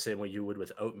as like the same way you would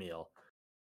with oatmeal.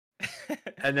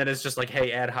 And then it's just like,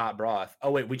 hey, add hot broth.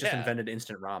 Oh wait, we just Yeah. invented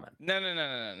instant ramen.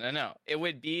 No. It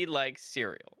would be like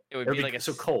cereal. It would It would be like a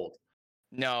so s- cold.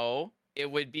 No, it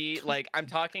would be like I'm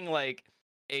talking like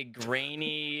a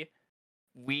grainy,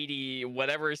 weedy,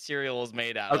 whatever cereal is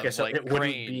made out Okay, of. so Like it wouldn't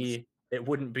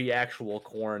grains. be actual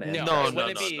corn. And No, No, it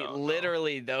wouldn't no, be no.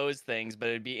 literally those things, but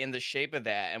it'd be in the shape of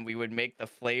that, and we would make the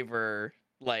flavor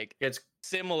like it's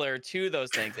similar to those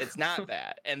things. It's not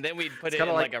that, and then we'd put It's it in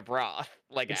kinda like like- a broth,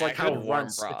 like it's like how actual warm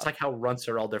runts. broth. It's like how runts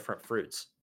are all different fruits.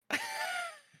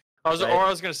 I was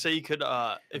right? gonna say you could if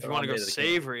They're you want to all go made of the can.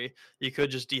 savory, you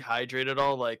could just dehydrate it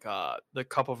all like the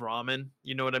cup of ramen.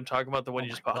 You know what I'm talking about? The one Oh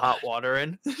you just my put God. hot water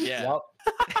in. Yeah. Well,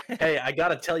 hey, I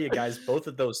gotta tell you guys, both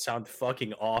of those sound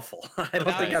fucking awful. I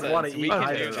don't think I'd want to Nonsense. eat We can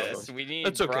either do of either them. of this. them. We need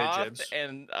It's okay, broth James.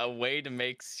 and a way to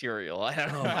make cereal. I don't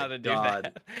Oh know my how to do God.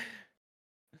 that.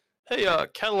 Hey,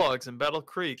 Kellogg's in Battle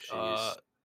Creek. Jeez.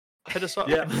 Hit us up.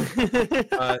 Yeah.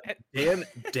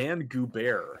 Dan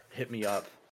Goubert hit me up.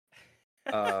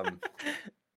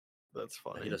 That's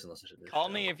funny. He doesn't listen to this. Call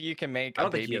show. me if you can make I a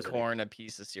don't think he baby has any- corn a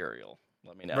piece of cereal.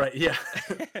 Let me know. Right? Yeah.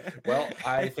 Well,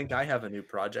 I think I have a new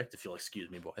project. If you'll excuse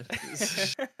me, boys.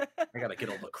 I gotta get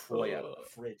a LaCroix out of the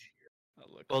fridge here.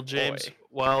 Well, James, Boy.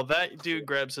 while that dude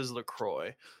grabs his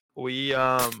LaCroix, we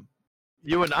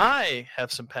you and I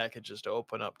have some packages to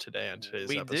open up today on today's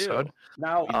We episode. do.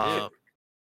 Now, Um,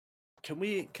 can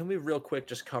we real quick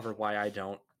just cover why I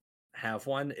don't have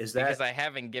one? Is that Because I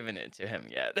haven't given it to him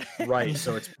yet. right?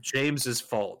 So it's James's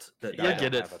fault that I You'll don't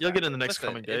get it. have a You'll get it in the package. next Listen,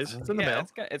 coming days. it's- It's in the yeah, mail.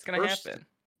 It's gonna First- happen.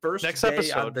 First Next day on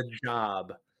episode. the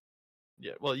job.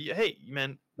 Yeah. Well, hey,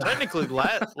 man. Technically,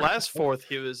 last fourth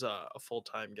he was a full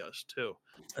time guest too.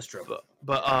 That's true.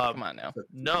 But Come on now.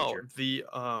 no, the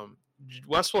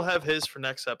Wes will have his for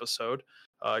next episode.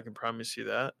 I can promise you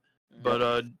that.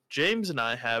 But James and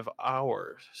I have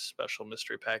our special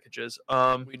mystery packages.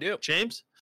 We do. James,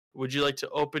 would you like to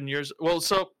open yours? Well,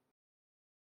 so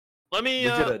Let me We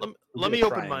did a- let we me did a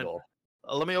open mine. triangle.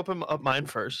 Let me open up mine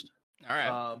first. All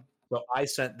right. So I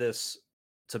sent this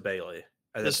to Bailey.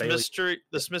 and then This Bailey-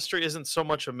 mystery isn't so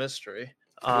much a mystery.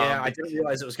 Yeah, I didn't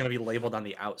realize it was going to be labeled on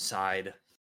the outside.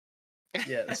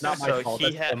 Yeah, It's not my so fault. he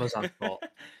That's had- Amazon's fault.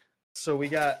 So we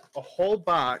got a whole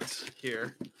box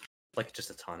here Like just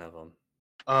a ton of them.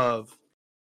 of.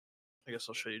 I guess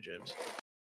I'll show you, James.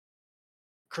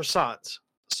 Croissants,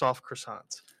 soft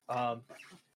croissants.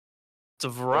 It's a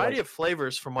variety of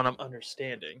flavors, from what I'm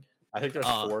understanding. I think there's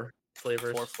 4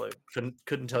 flavors. 4 flavors.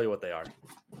 Couldn't tell you what they are.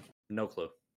 No clue.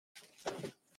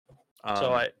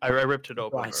 So I ripped it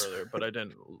open surprise. earlier, but I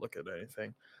didn't look at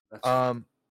anything. that's-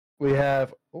 We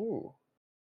have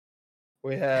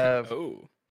we have Oh.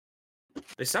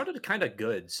 they sounded kind of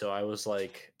good, so I was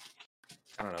like,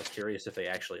 I don't know, curious if they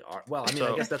actually are. Well, I mean, I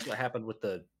So- guess that's what happened with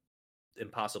the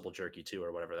Impossible Jerky 2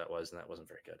 or whatever that was, and that wasn't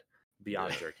very good.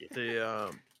 Beyond Yeah. Jerky.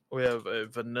 the we have a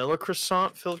vanilla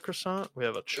croissant, filled croissant. We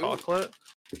have a chocolate.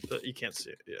 You can't see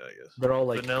it. Yeah, I guess. They're all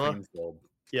like Vanilla? cream filled.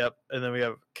 Yep, and then we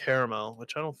have caramel,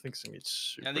 which I don't think's gonna be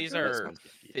super. And these good. That are sounds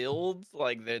good. filled,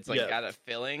 like it's like Yeah. got a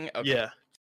filling. Okay. Yeah,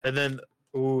 and then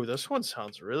this one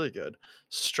sounds really good.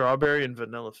 Strawberry and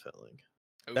vanilla filling.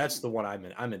 That's Ooh. the one I'm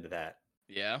in. I'm into that.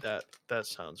 Yeah. That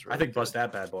sounds really. I think good. bust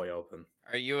that bad boy open.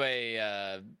 Are you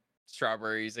a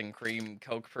strawberries and cream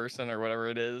Coke person or whatever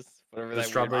it is? Whatever The that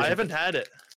strawberries I and- haven't had it.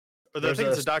 Or I There's think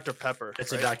it's a- a Dr Pepper.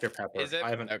 It's right? a Dr Pepper. Is it? I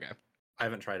haven't. Okay. I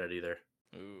haven't tried it either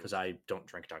Ooh. because I don't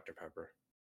drink Dr Pepper.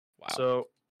 Wow. So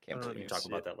Can't I don't We believe can you talk see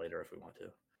about it. that later if we want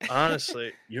to.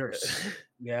 honestly, You're.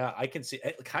 Yeah, I can see.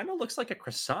 It kind of looks like a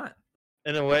croissant.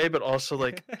 in a way, but also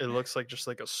like it looks like just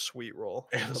like a sweet roll.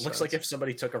 in a It looks like sense. if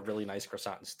somebody took a really nice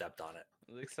croissant and stepped on it.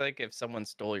 It looks like if someone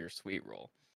stole your sweet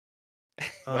roll.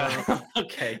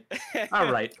 Okay.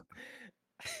 All right.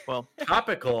 Well,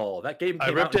 Topical. That game I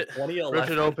came ripped out in it- 2011.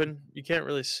 ripped it open. You can't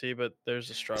really see, but there's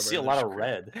a I strawberry. see a and lot there's of cream.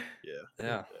 red. Yeah.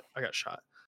 Yeah. I got shot.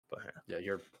 But here. Yeah,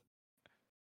 you're.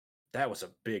 That was a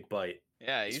big bite.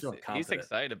 Yeah, He's he's, feeling he's confident.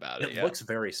 excited about it. It yeah. looks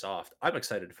very soft. I'm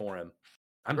excited for him.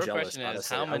 I'm Real jealous. question is,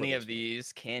 honestly. how I would many like of to-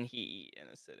 these can he eat in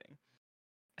a sitting?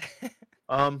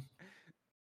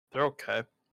 They're okay.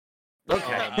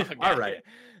 Okay. Oh, All right.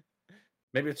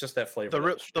 Maybe it's just that flavor. The that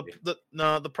rip was the, shitty. the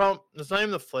no the problem it's not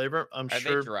even the flavor. I'm Are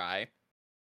sure they dry?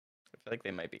 I feel like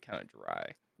they might be kind of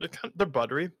dry. they're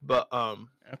buttery, but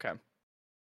Okay.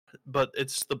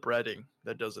 it's the breading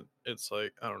that doesn't. It's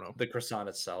like I don't know. The croissant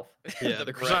itself. Yeah,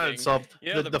 the croissant breading. itself.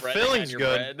 You know, the breading on filling's your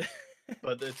good, bread?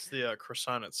 but it's the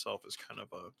croissant itself is kind of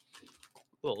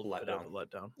a little bit of a Letdown.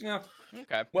 letdown. Yeah.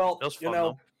 Okay. Well, That was you fun, know,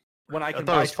 though. when I I can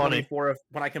thought it buy was funny. 24 of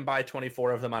when I can buy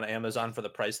 24 of them on Amazon for the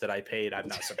price that I paid, I'm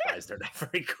not surprised they're not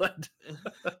very good.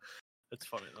 It's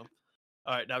funny though.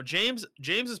 All right, now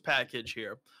James's package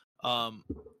here.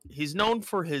 He's known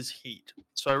for his heat,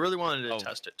 so I really wanted to Oh.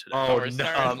 test it today. Oh, we're no.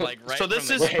 starting, like, right So this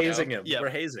from is- the We're get-go. hazing him. Yeah. We're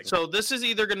hazing. So this is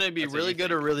either going to be That's what really you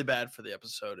good or think. really bad for the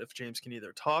episode. If James can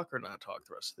either talk or not talk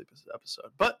the rest of the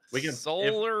episode, but We can- if-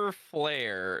 Solar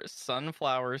Flare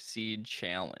Sunflower Seed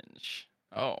Challenge.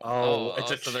 Oh,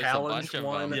 it's a so there's challenge bunch of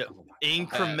one. them. Yeah. Oh my God.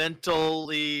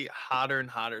 incrementally hotter and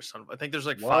hotter. I think there's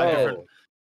like 5 different. Whoa,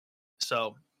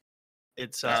 So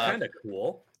it's that's kind of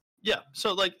cool. yeah.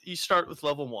 So like you start with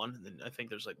level 1, and then I think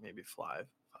there's like maybe five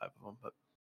of them. But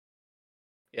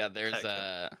Yeah, there's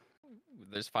Heck.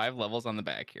 there's 5 levels on the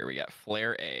back here. We got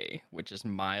Flare A, which is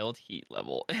mild heat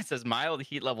level. It says mild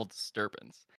heat level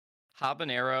disturbance.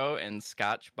 Habanero and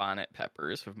Scotch bonnet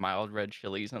peppers with mild red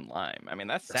chilies and lime. I mean,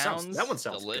 that sounds That one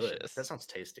sounds delicious. good. That sounds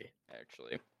tasty.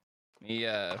 Actually,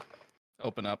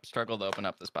 let me struggle to open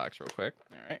up this box real quick.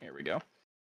 All right, here we go.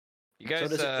 You guys,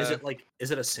 So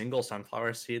is it a single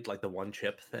sunflower seed, like the one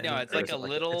chip thing? no, it's or like is a it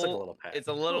little, it's like a little pack. it's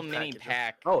a little Little mini package of-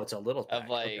 pack Oh, it's a little of pack,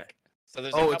 like. okay. So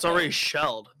there's. a oh, it's couple- already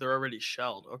shelled. They're already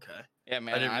shelled. Okay. Yeah,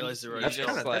 man. didn't I'm realize just, they were you already just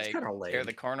shelled. That's like kind of lame. tear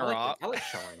the corner I off. like, I like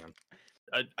showing them.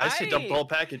 I say dump the I- whole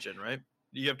package in, right?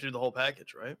 You have to do the whole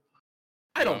package, right?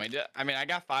 I You don't. want me to- I mean, I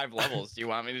got 5 levels. Do you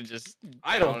want me to just?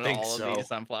 I don't down think all so. Of these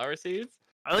sunflower seeds.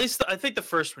 At least I think the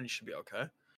first one you should be okay.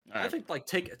 I Alright. think like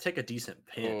take a decent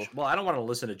pinch. Oh. Well, I don't want to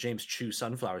listen to James chew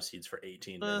sunflower seeds for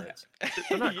 18 Uh, minutes.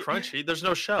 They're not crunchy. There's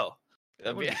no shell.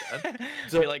 That'd be, wouldn't be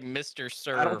So, be like Mr.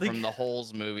 Sir don't think- from the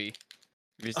Holes movie.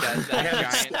 He's got that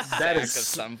That's- giant that sack of is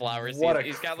sunflower seeds. What a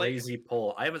He's got like. crazy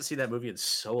pull! I haven't seen that movie in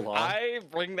so long. I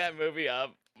bring that movie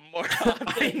up more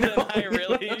often know. than I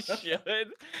really should.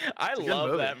 I a good love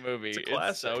movie. that movie. It's a It's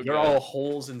classic. so They're good. all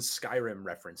holes in Skyrim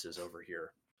references over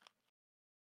here.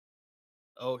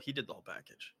 Oh, he did the whole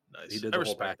package. Nice. He did I the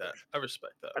whole respect that. package. I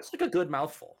respect that. That's like a good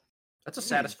mouthful. That's a Mm,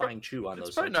 satisfying chew on It's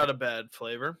those. probably not a bad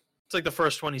flavor. It's like the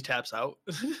first one he taps out.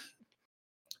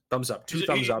 Thumbs up. Two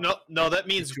thumbs up. No, that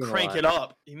means Two and a crank lie. it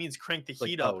up. He means crank the Like,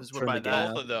 heat up. oh, Is what turn by the gain that.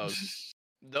 up. Both of those.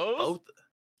 Those Both.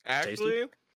 actually,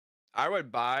 I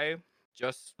would buy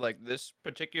just like this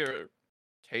particular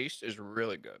taste is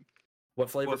really good. What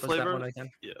flavor What was that flavor? one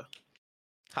again? Yeah.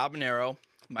 Habanero,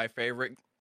 my favorite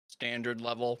standard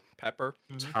level pepper.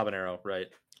 It's Mhm. habanero, right?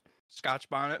 Scotch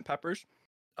bonnet peppers,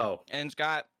 Oh, and it's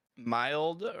got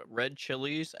mild red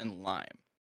chilies and lime.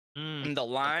 Mm. And the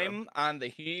lime on the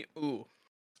heat, ooh,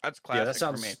 that's classic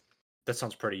yeah, for me. that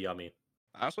sounds pretty yummy.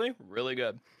 Honestly, really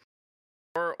good.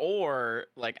 Or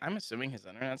like I'm assuming his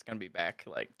internet's gonna be back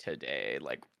like today.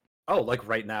 Like Oh, like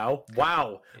right now?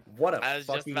 Wow, what a I was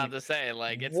just fucking about to say,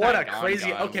 like it's what not a gone, crazy.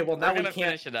 gone. Okay, well We're now we gonna can't.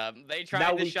 finish it up. They now tried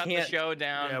to we shut the can't- show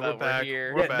down, Yeah, but we're back.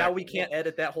 here. We're Yeah, now back. we can't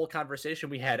edit that whole conversation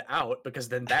we had out because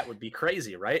then that would be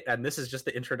crazy, right? And this is just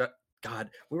the intro. God,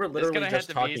 we were There's literally gonna have just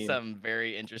to talking. be some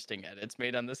very interesting edits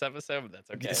made on this episode, but that's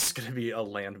okay. This is gonna be a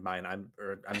landmine.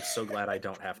 I'm so glad I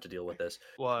don't have to deal with this.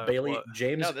 What? Bailey, What?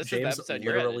 James, No, this James is the episode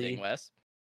you're literally. editing, Wes.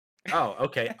 Oh,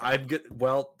 okay. I'm good.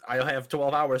 Well, I have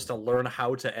 12 hours to learn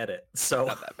how to edit. So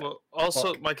Not that bad. Well,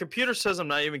 also, Fuck. my computer says I'm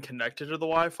not even connected to the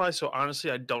Wi-Fi, so honestly,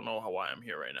 I don't know why I'm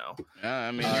here right now. Yeah,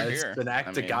 I mean, you're it's here. an act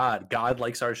I of mean, God. God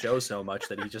likes our show so much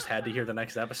that he just had to hear the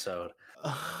next episode.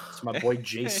 It's my boy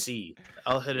JC.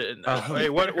 I'll hit it. Oh. Hey,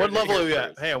 what Heard it level here are you at?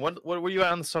 first. Hey, what were you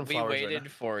at on the We sunflowers? right waited now?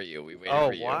 for you. We waited Oh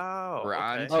for you. wow. We're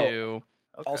on okay. to.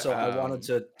 Okay. Also, I wanted Um,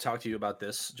 to talk to you about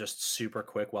this just super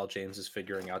quick while James is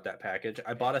figuring out that package.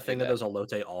 I bought a thing that. that does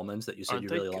elote almonds that you said Aren't you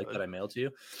they really like good? that I mailed to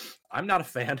you. I'm not a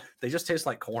fan. They just taste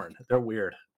like corn. They're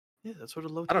weird. Yeah, that's what a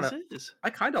I don't lotus is. I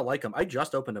kind of like them. I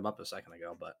just opened them up a second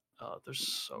ago, but Oh, they're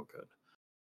so good.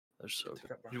 They're so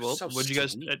good. They're Well, so what you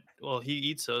guys? sweet. Well, he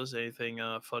eats those. Anything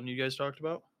fun you guys talked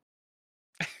about?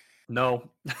 no,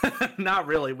 not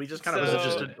really. We just kind of Was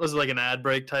it So- just was it like an ad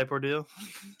break type ordeal?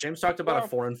 James talked about Well- a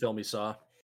foreign film he saw.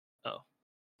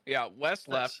 Yeah, Wes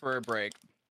Nice. left for a break.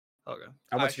 Okay.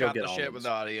 I I went to go shot get the shit with almonds. the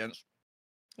audience.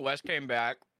 Wes came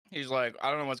back. He's like,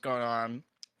 I don't know what's going on.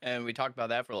 And we talked about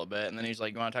that for a little bit. And then he's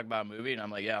like, you want to talk about a movie? And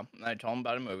I'm like, yeah. And I told him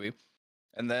about a movie.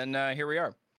 And then here we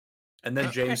are. And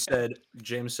then James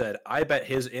said, I bet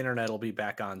his internet will be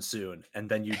back on soon. And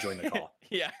then you joined the call.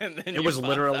 Yeah. And then It you was popped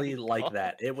literally on the like call.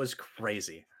 that. It was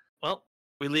crazy. Well,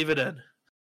 we leave it in.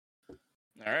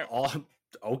 All right. All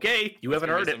okay. You haven't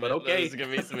heard it, but okay. There's going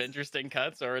to be some interesting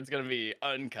cuts or it's going to be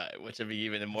uncut, which would be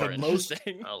even more The most-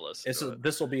 interesting. I'll listen to it.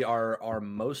 This will be our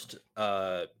most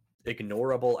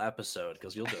ignorable episode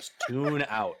because you'll just tune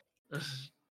out.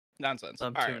 Nonsense.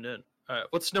 I'm All right. tuned in. All right.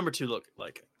 What's number 2 look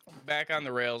like? Back on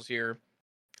the rails here.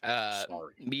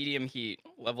 Sorry. Medium heat,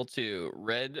 level 2,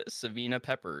 red Savina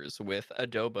peppers with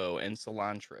adobo and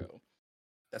cilantro.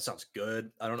 That sounds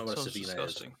good. I don't know what a Sounds Savina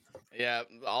disgusting. Yeah,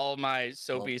 all my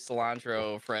soapy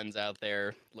cilantro friends out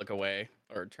there, look away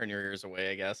or turn your ears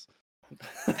away, I guess.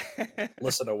 is.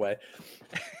 Listen away.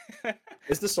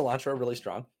 Is the cilantro really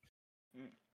strong? Mm.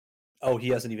 Oh, he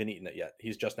hasn't even eaten it yet.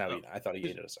 He's just now No. eating it. I thought he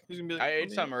He's- ate it a second. He's gonna be like, I "Oh, ate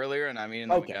yeah." some earlier and I'm eating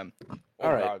them Okay. again.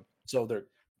 All right. God. So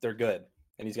they're good.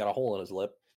 And he's got a hole in his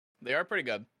lip. They are pretty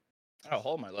good. Oh,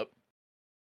 hold my lip.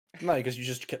 No, because you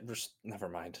just kept never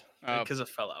mind. Oh, Because it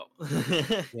fell out.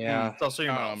 Yeah. It's also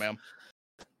your oh mouth. man.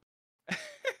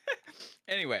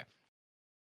 Anyway,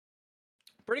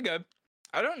 pretty good.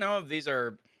 I don't know if these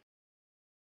are.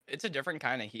 It's a different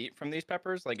kind of heat from these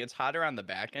peppers. Like it's hotter on the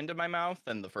back end of my mouth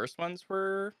than the first ones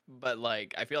were, but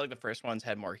like I feel like the first ones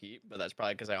had more heat. But that's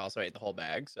probably because I also ate the whole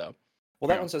bag. So Well,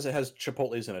 that Yeah. one says it has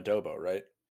chipotles and adobo, right?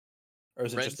 Or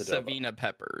is it red just adobo? Savina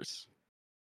peppers.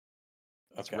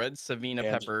 It's Okay. red Savina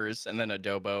And- peppers and then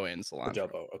adobo and cilantro.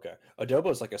 Adobo. Okay. Adobo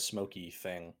is like a smoky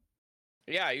thing.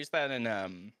 Yeah, I used that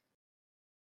in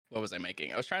what was I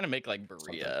making? I was trying to make like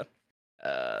burrito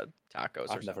tacos.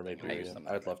 I've or never made something. I used burrito. some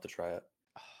I'd of that. love to try it.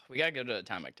 We gotta go to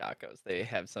Atomic Tacos. They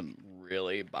have some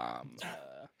really bomb.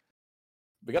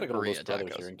 We got to go to Burrito Los Brothers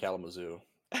tacos. here in Kalamazoo.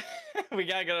 We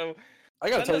gotta go. I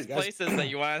gotta Send tell us you guys. places that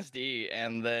you want us to eat,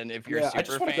 and then if you're Yeah, I super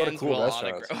just wanna go to fans, cool we'll,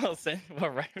 restaurants.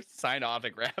 we'll sign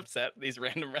autographs at these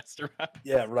random restaurants.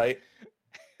 Yeah, right.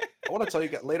 I want to tell you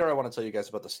guys later. I want to tell you guys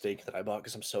about the steak that I bought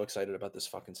because I'm so excited about this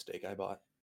fucking steak I bought.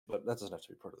 But that doesn't have to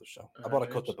be part of the show. I bought a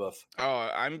Cote de Boeuf. Oh,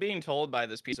 I'm being told by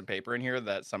this piece of paper in here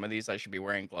that some of these I should be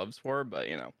wearing gloves for, but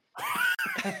you know.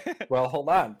 Well, hold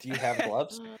on. Do you have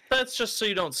gloves? That's just so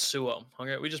you don't sue them.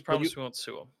 Okay, we just Well, promised we won't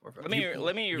sue them.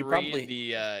 Let me you read probably-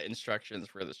 the instructions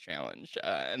for this challenge,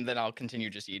 and then I'll continue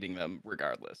just eating them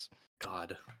regardless.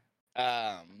 God.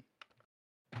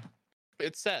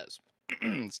 It says,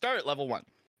 start at level 1.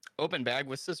 Open bag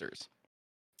with scissors.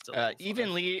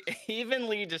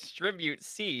 Evenly distribute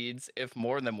seeds if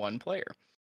more than one player.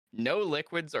 No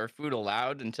liquids or food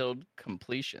allowed until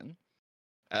completion.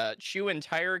 Chew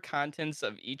entire contents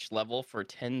of each level for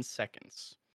 10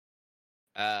 seconds.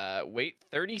 Wait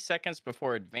 30 seconds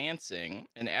before advancing,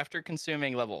 and after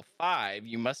consuming level 5,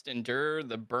 you must endure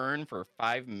the burn for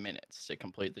 5 minutes to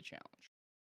complete the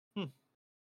challenge.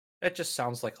 It just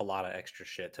sounds like a lot of extra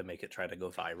shit to make it try to go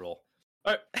viral.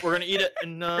 All right, we're gonna eat it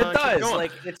and It keep does. going.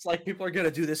 Like it's like people are gonna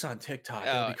do this on TikTok.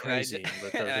 It'll Oh, be and I crazy. did-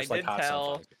 But they're and I just like did hot tell-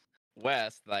 sunflowers.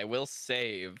 West, that I will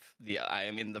save I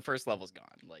mean, the first level's gone.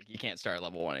 Like, you can't start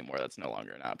level 1 anymore. That's no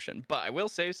longer an option. But I will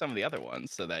save some of the other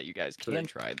ones so that you guys So can that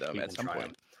try them you at can some try 'em.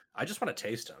 point. I just want to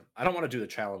taste them. I don't want to do the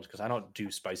challenge because I don't do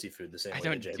spicy food the same I way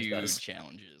don't that James do does.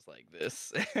 challenges like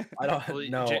this. I don't. Well,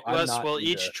 No, I'm Wes, not we'll into-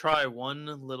 each try one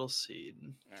little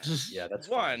seed. Yeah, that's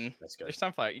one. fine. That's good. There's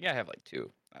sunflower. You gotta have like 2.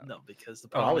 I don't know. No, because the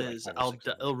Oh, I'll problem eat like is 5 or 6 of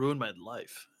them. it'll ruin my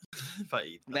life if I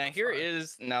eat. Now number here 5.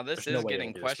 is now this There's no is way getting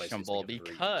it'll do the spiciest thing questionable I've ever eaten,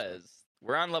 so. because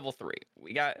we're on level 3.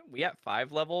 We got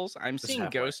 5 levels. I'm This is seeing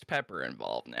halfway. ghost pepper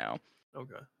involved now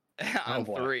Okay. on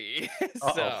boy. 3.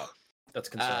 Uh-oh. So That's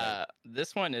concerning.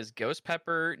 this one is ghost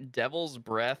pepper, devil's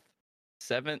breath,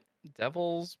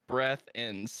 devil's breath,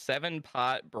 and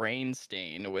 7-pot brain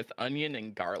stain with onion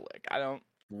and garlic. I don't.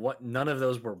 What? None of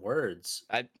those were words.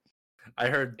 I- I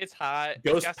heard It's hot. It's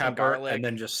ghost got some pepper garlic. and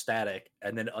then just static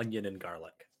and then onion and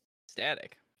garlic.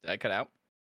 Static. Did I cut out?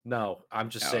 No, I'm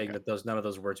just Oh, saying okay. that none of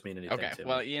those words mean anything Okay. to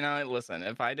Well, me. listen.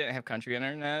 If I didn't have country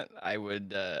internet, I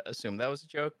would assume that was a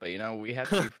joke. But we have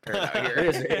to be prepared out here.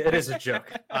 It is a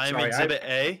joke. I'm Sorry, Exhibit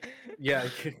A. Yeah,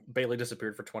 Bailey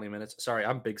disappeared for 20 minutes. Sorry,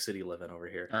 I'm big city living over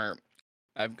here. Or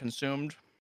I've consumed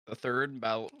a third,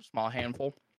 about a small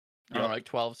handful. I don't know, Yep. like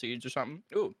 12 seeds or something.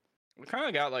 Ooh, we kind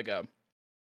of got like a.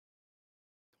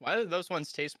 Why do those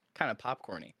ones taste kind of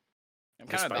popcorny? I'm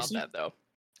They're kind of about spicy? that though.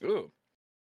 Ooh,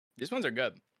 these ones are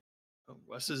good. Oh,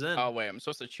 Wes is in. Oh wait, I'm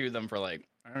supposed to chew them for like.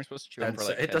 I'm supposed to chew them for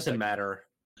like. It 10 doesn't seconds. matter.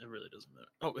 It really doesn't matter.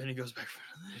 Oh, and he goes back for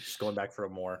Just going back for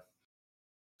more.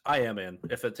 I am in.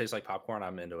 If it tastes like popcorn,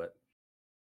 I'm into it.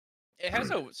 It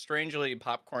has a strangely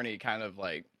popcorny kind of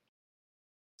like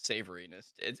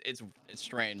savoriness. It's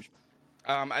strange.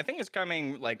 I think it's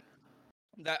coming like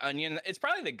that onion. It's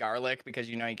probably the garlic because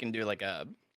you can do like a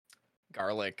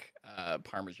garlic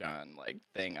parmesan like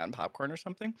thing on popcorn or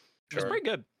something. It's Sure. pretty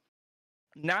good.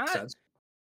 Not Sense.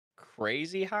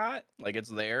 crazy hot, like it's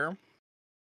there,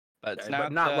 but it's Okay, not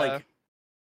but not like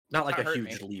not a hurting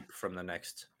huge me. leap from the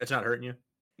next. It's not hurting you?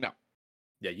 No.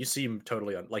 Yeah, you seem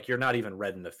totally like you're not even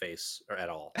red in the face or at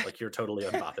all. Like you're totally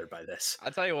unbothered by this.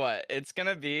 I'll tell you what, it's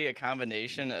gonna be a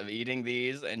combination of eating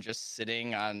these and just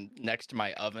sitting on next to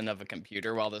my oven of a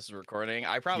computer while this is recording.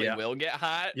 I probably Yeah. will get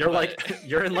hot. You're but- like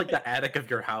you're in like the attic of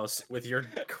your house with your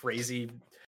crazy,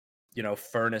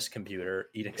 furnace computer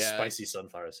eating Yeah. spicy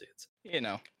sunflower seeds.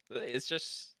 it's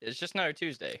just another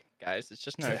Tuesday, guys. It's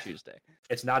just another Tuesday.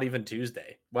 It's not even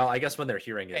Tuesday. Well, I guess when they're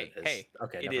hearing it, Hey, it is. hey,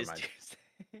 Okay, It never is mind.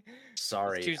 Tuesday.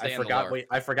 Sorry, Tuesday I in the forgot. lore.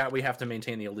 I forgot we have to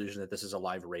maintain the illusion that this is a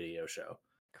live radio show.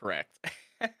 Correct.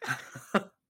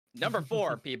 Number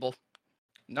 4, people.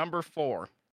 Number 4.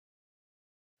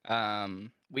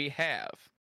 We have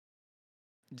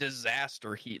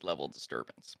disaster heat level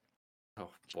disturbance.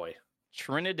 Oh boy.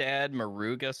 Trinidad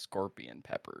Maruga scorpion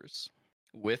peppers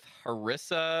with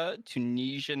harissa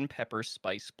Tunisian pepper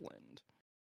spice blend.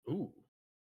 Ooh.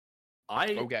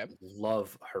 I Okay.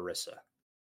 love harissa.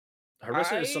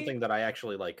 Harissa is I- something that I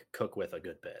actually like cook with a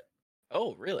good bit.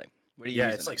 Oh, really? What are you Yeah,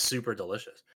 using? it's like super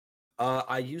delicious.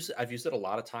 I've used it a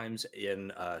lot of times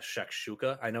in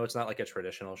shakshuka. I know it's not like a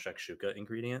traditional shakshuka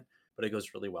ingredient, but it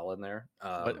goes really well in there.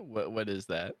 What is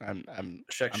that?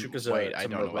 Shakshuka's wait, a, I it's a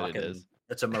don't know what it Moroccan. is.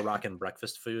 It's a Moroccan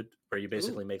breakfast food where you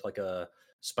basically make like a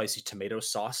spicy tomato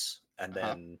sauce and Uh-huh.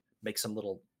 then make some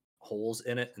little holes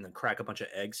in it and then crack a bunch of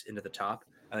eggs into the top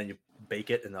and then you bake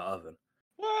it in the oven.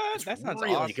 What? It's That sounds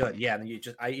really awesome. good. Yeah,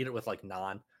 and I eat it with like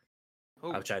naan,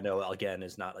 Oh, which I know again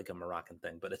is not like a Moroccan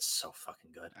thing, but it's so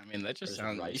fucking good. I mean, that just There's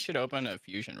sounds. You rice. should open a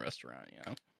fusion restaurant.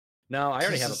 No, I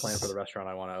already have a plan for the restaurant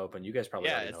I want to open. You guys probably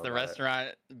Yeah, already it's know the about it.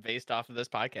 restaurant based off of this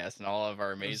podcast and all of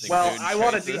our amazing. Well, food I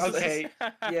wanna do- choices. okay,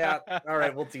 Yeah, all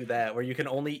right, we'll do that. Where you can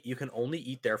only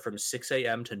eat there from 6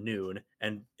 a.m. to noon,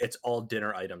 and it's all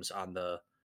dinner items on the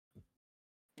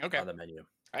Okay, on the menu.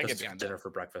 I This get is a behind dinner that. for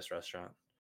breakfast restaurant.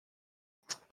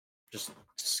 Just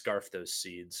scarf those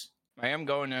seeds. I am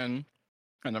going in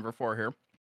at number 4 here.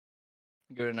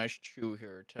 Get a nice chew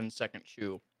here, 10-second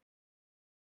chew.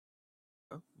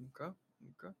 okay.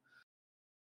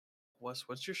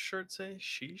 What's your shirt say?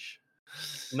 Sheesh.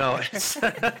 No, it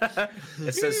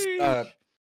says Sheesh.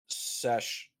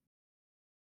 Sesh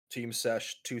Team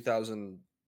Sesh 2000.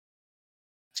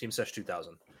 Team Sesh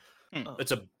 2000. Hmm. Oh.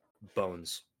 It's a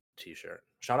Bones t-shirt.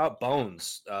 Shout out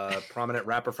Bones, prominent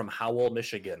rapper from Howell,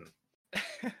 Michigan.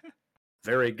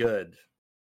 Very good.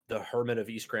 The Hermit of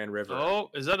East Grand River. Oh,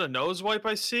 is that a nose wipe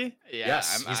I see? Yeah,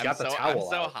 Yes, he's got the towel I'm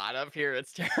so out. hot up here.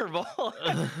 It's terrible.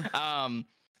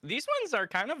 These ones are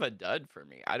kind of a dud for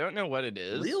me. I don't know what it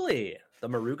is. Really? The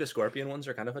Maruga Scorpion ones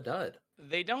are kind of a dud.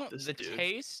 They don't. This The dude.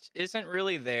 taste isn't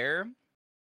really there,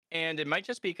 and it might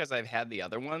just be because I've had the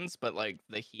other ones, but like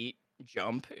the heat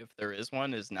jump, if there is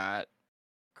one, is not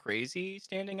crazy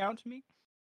standing out to me.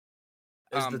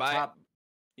 Is the but- top?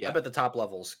 yeah. I bet the top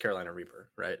level's Carolina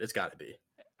Reaper, right? It's got to be.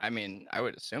 I mean, I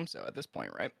would assume so at this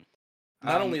point, right?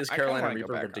 Not only is I kinda Carolina wanna go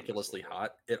Reaper back on this a ridiculously little bit.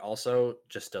 hot, it also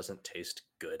just doesn't taste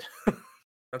good.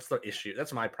 That's the issue.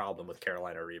 That's my problem with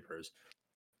Carolina Reapers.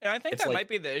 And I think It's that like- might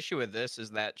be the issue with this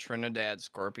is that Trinidad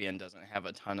Scorpion doesn't have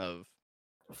a ton of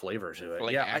Flavor to it.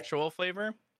 like yeah, actual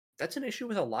flavor. that's an issue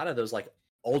with a lot of those like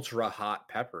ultra hot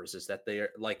peppers is that they are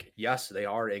like, yes, they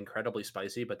are incredibly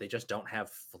spicy, but they just don't have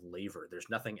flavor. There's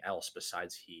nothing else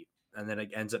besides heat. And then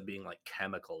it ends up being like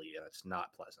chemically and it's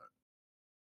not pleasant.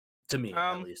 To me,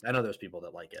 at least. I know there's people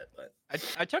that like it, but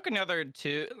I took another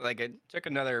two, like I took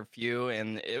another few,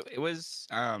 and it was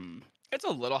it's a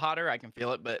little hotter. I can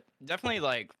feel it, but definitely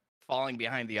like falling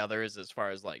behind the others as far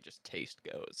as like just taste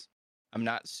goes. I'm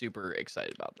not super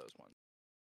excited about those ones.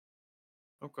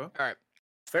 Okay. All right,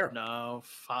 fair. Now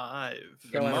 5. the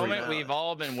Carolina moment Reaper. we've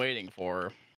all been waiting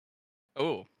for.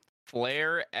 Oh,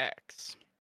 Flare X,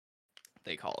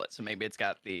 they call it. So maybe it's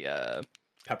got the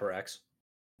Pepper X.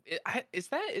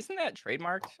 isn't that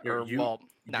trademarked Here, or you- well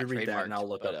You not read that and I'll trademarked,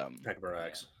 look but up Pepper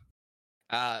X.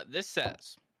 This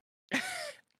says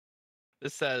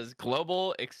this says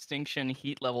global extinction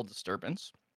heat level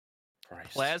disturbance.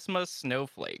 Christ. Plasma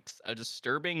snowflakes, a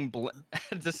disturbing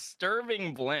a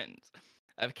disturbing blend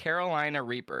of Carolina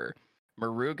Reaper,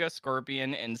 Maruga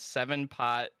Scorpion, and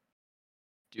 7-pot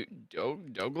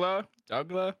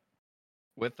Dougla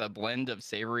with a blend of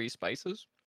savory spices.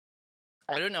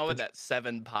 I don't know what that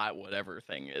 7-pot whatever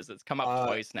thing is. It's come up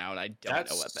twice now, and I don't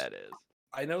know what that's- that is.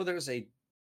 I know there's a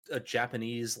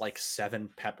Japanese like 7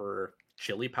 pepper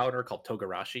chili powder called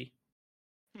Togarashi.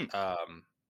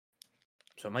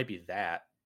 So it might be that,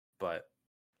 but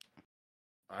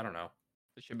I don't know.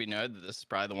 It should be noted that this is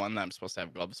probably the one that I'm supposed to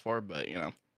have gloves for, but you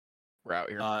know, we're out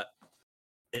here.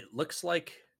 It looks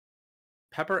like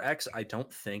Pepper X, I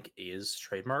don't think is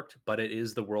trademarked, but it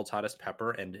is the world's hottest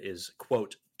pepper and is,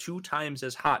 quote, 2 times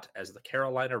as hot as the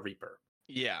Carolina Reaper.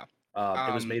 Yeah.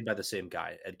 It was made by the same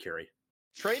guy, Ed Curie.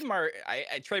 Trademark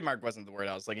trademark wasn't the word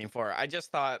I was looking for. I just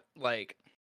thought like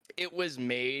it was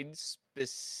made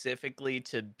specifically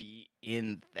to be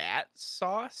in that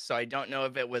sauce. So I don't know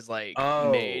if it was like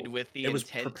made Oh, with the it was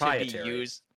intent to be proprietary.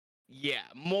 used. Yeah,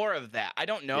 more of that. I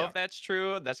don't know Yeah. if that's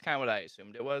true. That's kind of what I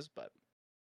assumed it was, but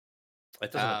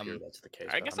It doesn't appear that's the case.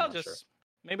 I but guess I'm I'll not just sure.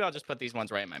 maybe I'll just put these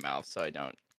ones right in my mouth so I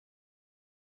don't.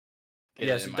 get it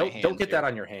Yes, in my don't hands get that here.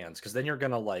 on your hands because then you're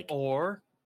gonna like Or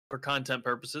for content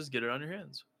purposes, get it on your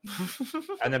hands.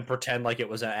 and then pretend like it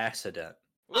was an accident.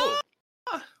 Ooh,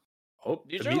 Oh,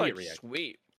 these are immediate like reaction.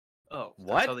 sweet. Oh,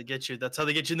 What? That's how they get you. That's how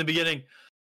they get you in the beginning.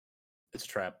 It's a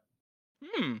trap.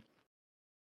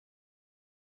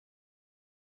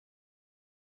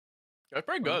 That's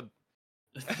pretty good.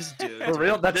 This dude. For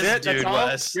real? That's This it? That's dude, all?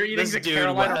 Wes. You're eating This the dude,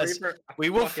 Carolina Wes. Reaper? We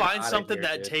will Fucking find outta something here,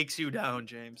 that dude. takes you down,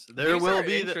 James. There These will are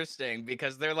be interesting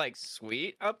because they're like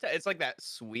sweet up to it's like that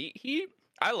sweet heat.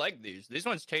 I like these. These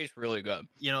ones taste really good.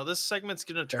 you know, this segment's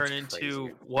gonna turn That's into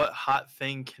crazy. what hot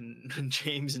thing can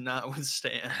James not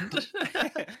withstand.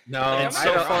 No, I'm and not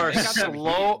so gonna far, lie, they got some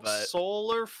heat, but-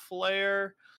 solar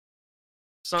flare,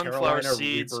 sunflower Carolina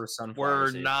seeds Reaper sunflower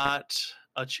were seeds. not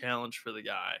a challenge for the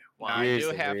guy. Now, Wow. I do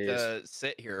Jeez have Louise. to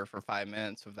sit here for 5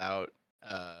 minutes without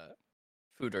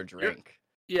food or drink.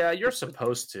 Yeah, you're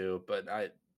supposed to, but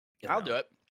I'll do it.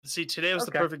 See, today was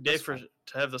Okay, the perfect day that's for fine.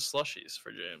 to have the slushies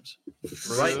for James.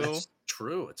 Right, True. that's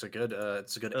true. It's a good.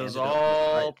 It's a good. It was antidote to the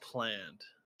all hype. planned.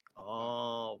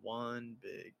 All one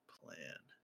big plan.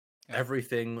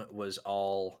 Everything was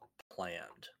all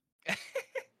planned.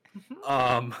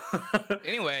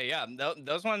 Anyway, yeah,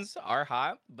 those ones are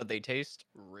hot, but they taste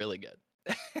really good.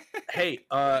 Hey,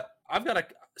 I've got a.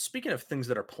 Speaking of things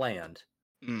that are planned,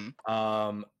 Mm.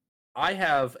 I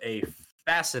have a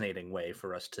fascinating way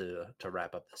for us to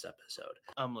wrap up this episode,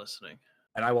 I'm listening.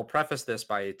 and I will preface this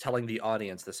by telling the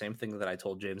audience the same thing that I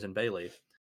told James and Bailey.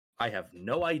 I have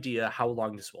no idea how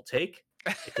long this will take.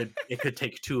 It could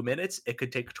take 2 minutes. It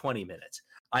could take 20 minutes.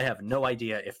 I have no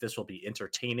idea if this will be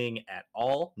entertaining at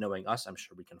all. Knowing us, I'm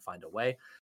sure we can find a way.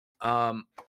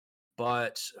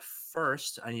 But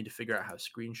first, I need to figure out how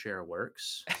screen share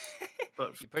works.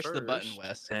 But You push the button, first-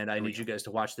 Wes. And I There we need you go. guys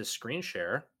to watch this screen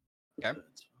share. Okay.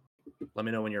 Let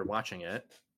me know when you're watching it.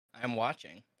 I'm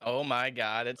watching. Oh my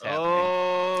god, it's happening.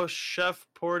 Oh, Chef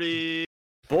Porty.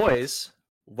 Boys,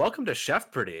 welcome to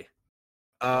Chef Pretty.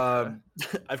 Okay.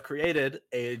 I've created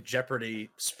a Jeopardy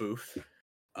spoof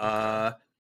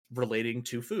relating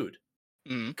to food.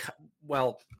 Mm.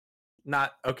 Well,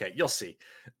 not okay, you'll see.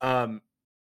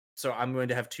 So I'm going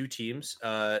to have two teams.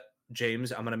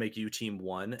 James, I'm going to make you team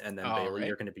 1, and then All Bailey, right.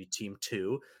 you're going to be team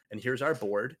 2. And here's our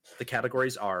board. The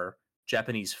categories are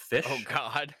Japanese fish, Oh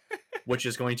god. which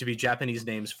is going to be Japanese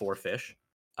names for fish,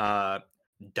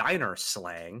 diner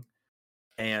slang,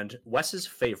 and Wes's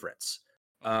favorites.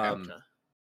 Okay.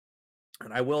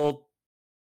 And I will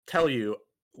tell you,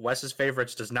 Wes's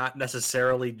favorites does not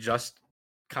necessarily just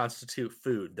constitute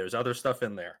food. There's other stuff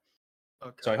in there.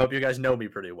 Okay. So I hope you guys know me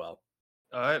pretty well.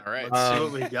 All right. All right. Let's see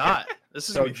Um, what we got. This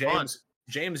is So gonna be fun.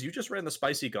 James, you just ran the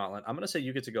spicy gauntlet. I'm gonna say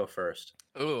you get to go first.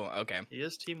 Ooh, okay. He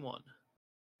is team 1.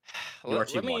 You are Let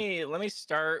team one. me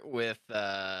start with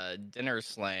dinner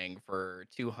slang for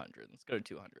 200. Let's go to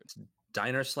 200.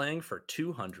 Diner slang for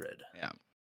 200. Yeah.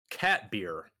 Cat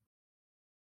beer.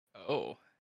 Oh.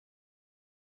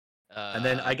 And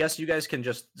then I guess you guys can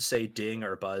just say ding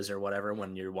or buzz or whatever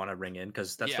when you want to ring in,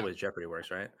 because that's Yeah. the way Jeopardy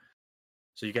works, right?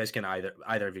 So you guys can either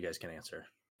of you guys can answer.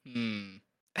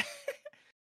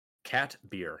 Cat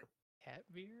beer. Cat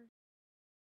beer.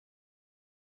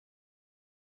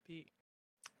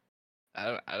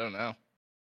 I don't know.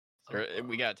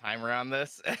 We got a timer on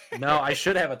this. No, I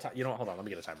should have a time. You know what? Hold on. Let me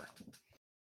get a timer.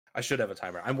 I should have a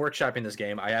timer. I'm workshopping this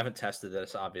game. I haven't tested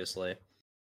this, obviously.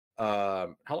 How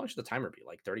long should the timer be?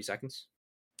 Like 30 seconds?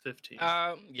 15.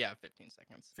 Yeah, 15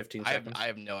 seconds. 15 I seconds?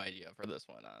 have no idea for this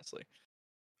one, honestly.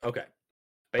 Okay.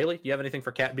 Bailey, do you have anything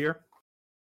for cat beer?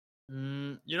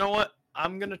 You know what?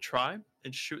 I'm gonna try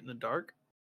and shoot in the dark,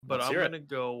 but Let's I'm hear it. gonna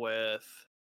go with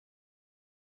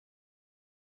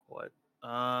what?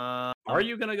 Are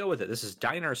you going to go with it? This is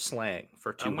diner slang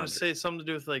for 200. I'm gonna say something to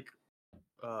do with like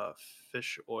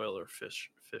fish oil or fish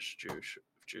juice.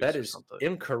 That or is something.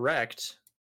 incorrect.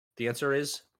 The answer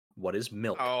is, what is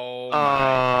milk? Oh, Oh,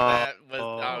 that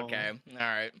was okay. All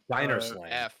right. Diner uh,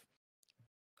 slang. F.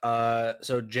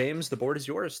 So James, the board is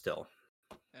yours still.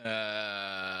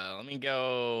 Let me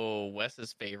go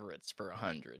Wes's favorites for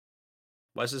 100.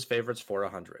 Wes's favorites for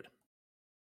 100.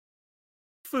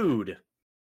 Food.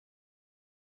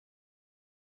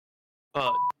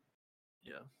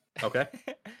 Yeah. Okay.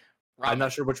 I'm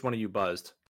not sure which one of you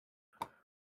buzzed.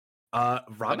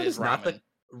 Ramen is not the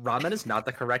ramen is not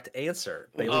the correct answer.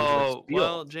 Bailey, would you like to Oh steal?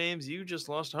 well, James, you just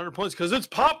lost 100 points because it's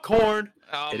popcorn.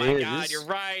 Oh It my god, is. you're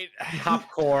right.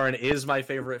 Popcorn is my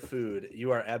favorite food.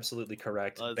 You are absolutely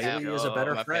correct. Let's Bailey is a go.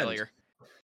 better I'm a friend. failure.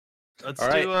 Let's All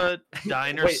right. do a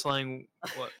diner Wait. slang.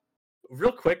 What?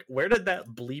 Real quick, where did that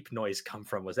bleep noise come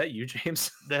from? Was that you,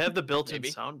 James? They have the built-in Maybe.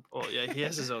 sound. Oh yeah, he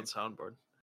has his own soundboard.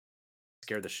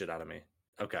 Scared the shit out of me.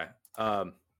 Okay. All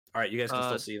right, you guys can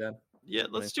still see then. Yeah,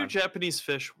 let's do fine. Japanese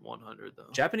fish 100 though.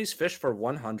 Japanese fish for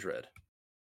 100.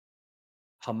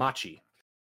 Hamachi.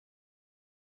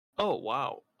 Oh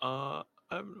wow. I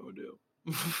have no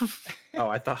idea. Oh,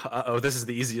 I thought. Oh, this is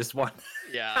the easiest one.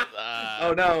 Yeah.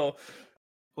 Oh no.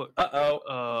 What?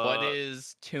 Oh. What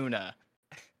is tuna?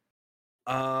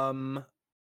 Um.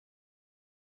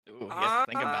 Ooh, you have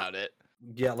to think Ah. about it.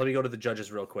 Yeah. Let me go to the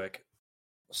judges real quick.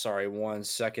 Sorry. 1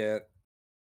 second.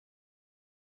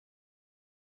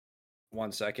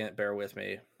 1 second. Bear with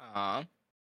me.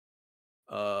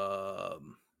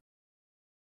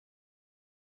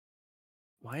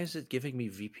 Why is it giving me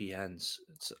VPNs?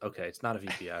 It's okay. It's not a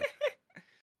VPN.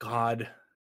 God.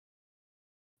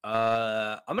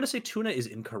 I'm gonna say tuna is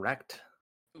incorrect.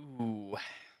 Ooh.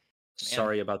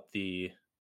 Sorry about the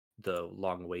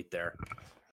long wait there.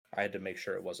 I had to make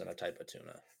sure it wasn't a type of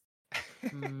tuna.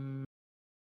 Mm,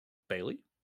 Bailey,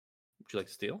 would you like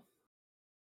to steal?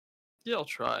 yeah, I'll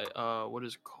try. What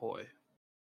is koi?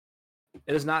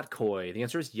 It is not koi. The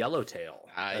answer is yellowtail.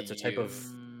 Ah, That's a type of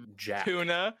Mm, jack.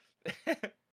 Tuna. I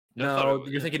thought No, it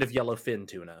you're was- thinking of yellowfin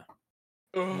tuna.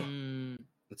 Ooh. mm,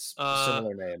 It's a Uh,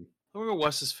 similar name. I'm gonna go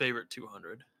Wes's favorite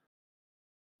 200.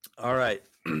 All right.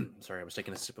 Sorry, I was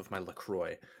taking a sip of my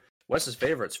LaCroix. Wes's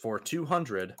favorites for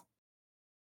 200.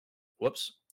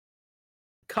 Whoops.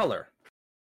 Color.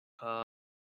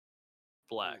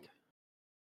 Black.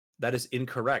 That is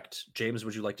incorrect. James,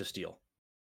 would you like to steal?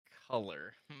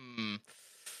 Color.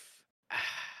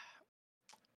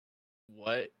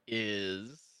 What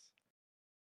is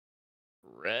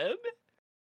red?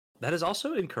 That is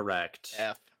also incorrect.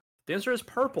 F. The answer is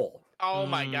purple. Oh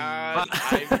my Mm. god.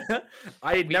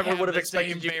 I We never have would have the same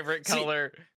expected you. favorite See,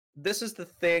 color. this is the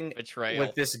thing Betrayal.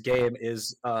 with this game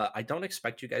is I don't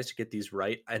expect you guys to get these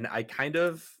right, and I kind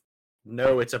of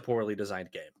know it's a poorly designed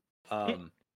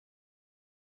game.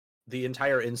 The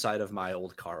entire inside of my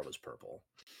old car was purple.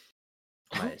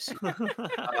 My seat.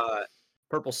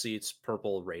 Purple seats,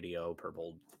 purple radio,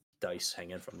 purple dice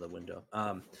hanging from the window.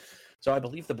 So I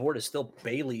believe the board is still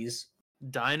Bailey's.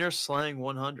 Diner slang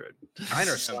 100.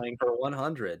 Diner slang for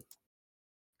 100.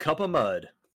 Cup of mud.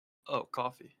 Oh,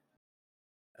 coffee.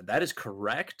 And that is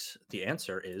correct. The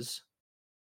answer is,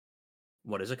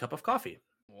 what is a cup of coffee?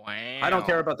 Wow. I don't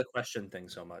care about the question thing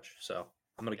so much, so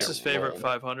I'm gonna What's get his favorite rolled.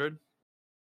 500?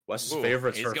 Wes's Ooh,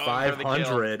 favorites he's for going for the kill.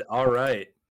 500. All right.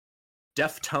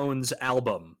 Deftones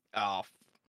album. Oh,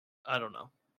 I don't know.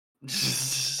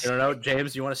 You don't know,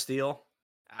 James? You want to steal?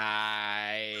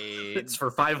 It's for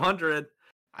 500.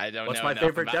 I don't What's know. my enough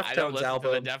favorite about- I don't Deftones listen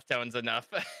album? to the Deftones enough.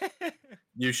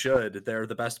 You should. They're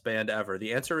the best band ever.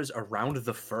 The answer is Around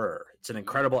the Fur. It's an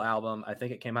incredible album. I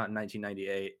think it came out in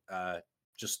 1998.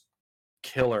 Just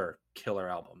killer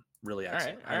album. Really All right,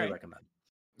 excellent. all Highly right.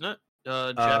 recommend.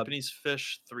 Japanese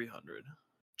fish 300.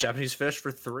 Japanese fish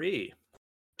for 3.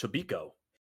 Tobiko.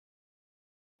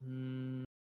 Mm,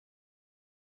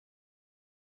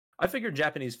 I figured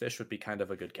Japanese fish would be kind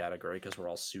of a good category because we're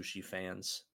all sushi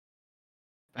fans.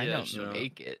 I Yeah, don't sure.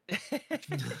 make it.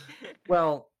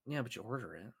 Well, yeah, but you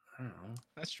order it. I don't know.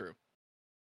 That's true.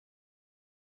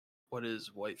 what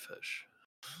is whitefish?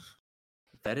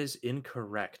 That is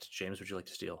incorrect. James, would you like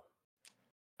to steal?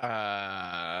 Uh,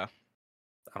 I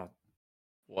don't.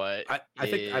 what? I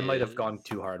think I might have is- gone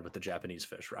too hard with the Japanese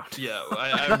fish round. Yeah,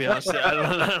 I'll be honest. I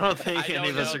don't think I any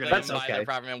of don't us know are if gonna. That's they buy the okay.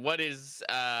 proper name. What is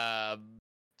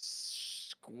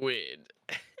squid?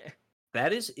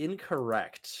 That is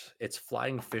incorrect. It's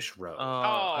Flying Fish Row.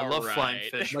 I love flying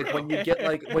Alright. fish. Like when you get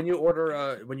when you order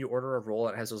a roll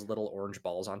that has those little orange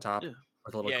balls on top, Yeah.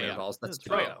 or the little Yeah, clear yeah. balls. That's That's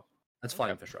Tobiko. right. That's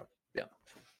Flying Fish Row. Yeah.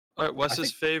 All right, what's I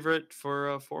his favorite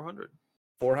for 400?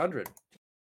 400.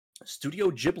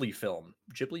 Studio Ghibli film.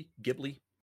 Ghibli.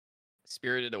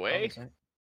 Spirited Oh, Away. is that-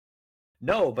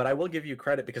 No, but I will give you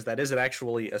credit because that isn't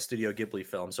actually a Studio Ghibli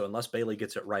film. So unless Bailey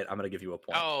gets it right, I'm going to give you a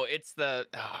point. Oh, it's the.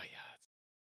 Oh yeah.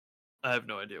 I have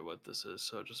no idea what this is,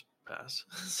 so just pass.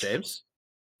 James,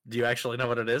 do you actually know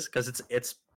what it is? Because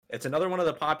it's another one of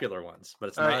the popular ones, but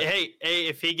it's All not. right, hey,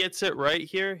 if he gets it right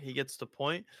here, he gets the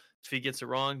point. If he gets it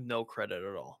wrong, no credit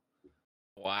at all.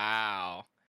 Wow.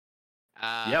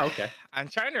 Yeah, okay. I'm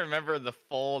trying to remember the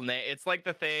full name. It's like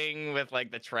the thing with like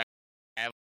the traveling,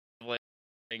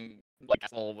 like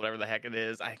castle, whatever the heck it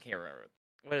is. I can't remember.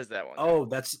 What is that one? Oh,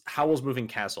 that's Howl's Moving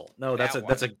Castle. No, that's That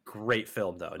that's a great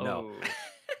film though.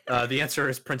 No, the answer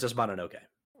is Princess Mononoke.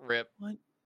 Rip. What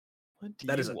do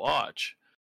That you is a- watch?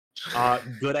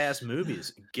 Good ass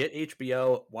movies. Get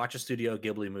HBO. Watch a Studio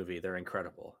Ghibli movie. They're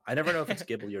incredible. I never know if it's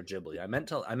Ghibli or Ghibli. I meant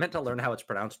to learn how it's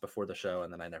pronounced before the show,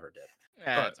 and then I never did.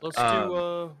 Yeah, All right, it's let's okay.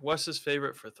 do Wes's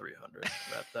favorite for 300.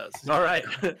 That's All right,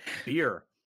 beer.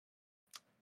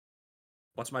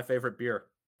 What's my favorite beer?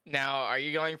 Now, are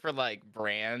you going for like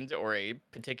brand or a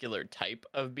particular type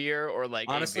of beer, or like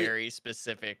Honestly- a very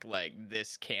specific like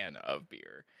this can of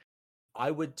beer?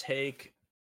 I would take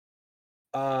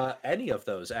any of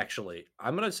those. Actually,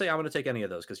 I'm gonna take any of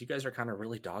those because you guys are kind of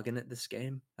really dogging it this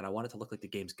game, and I want it to look like the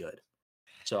game's good.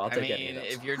 So I'll I take any mean, of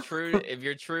those. if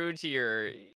you're true to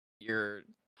your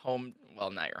home,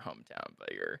 well, not your hometown,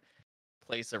 but your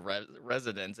place of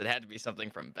residence, it had to be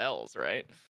something from Bell's, right?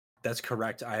 That's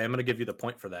correct. I am going to give you the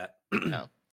point for that. Oh.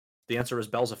 The answer is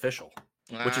Bell's Official,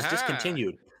 which is Aha.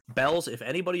 discontinued. Bell's, if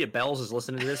anybody at Bell's is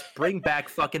listening to this, bring back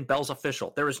fucking Bell's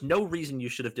Official. There is no reason you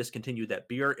should have discontinued that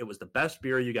beer. It was the best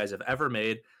beer you guys have ever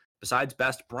made, besides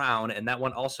Best Brown, and that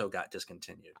one also got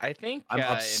discontinued. I think I'm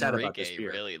upset about this Enrique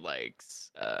beer. really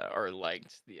likes or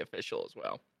liked the official as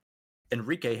well.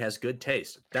 Enrique has good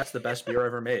taste. That's the best beer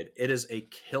ever made. It is a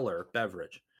killer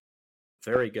beverage.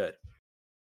 Very good.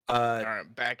 All right,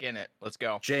 back in it. Let's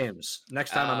go. James,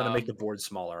 next time I'm going to make Um, the board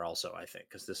smaller also, I think,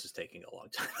 because this is taking a long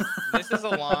time. This is a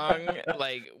long,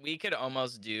 like, we could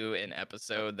almost do an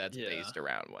episode that's Yeah. based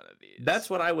around one of these. That's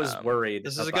what I was worried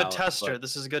This is a about, good tester. but-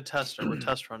 This is a good tester. We're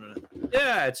test running it.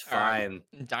 Yeah, it's All right.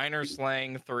 fine. Diner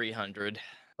Slang 300.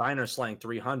 Diner Slang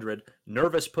 300.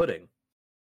 Nervous Pudding.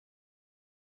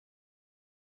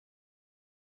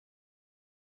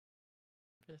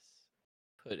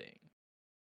 Pudding.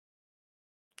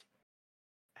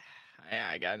 Yeah,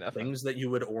 I got nothing. Things that you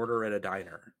would order at a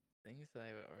diner. Things that I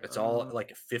would order. It's all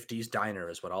like 50s diner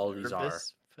is what all of these are.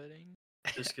 Nervous pudding.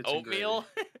 Biscuits and Oatmeal.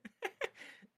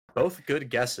 Both good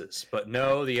guesses, but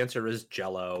no, the answer is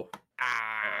Jello.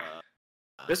 Ah.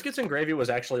 Biscuits and gravy was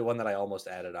actually one that I almost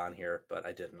added on here, but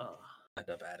I didn't. end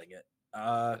up adding it.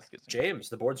 Let's get some James,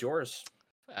 the board's yours.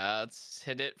 Let's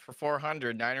hit it for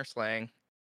 400. Diner slang.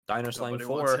 Dino Slang Nobody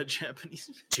wants 4, that Japanese.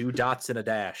 2 dots and a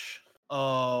dash.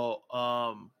 Oh,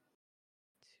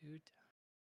 2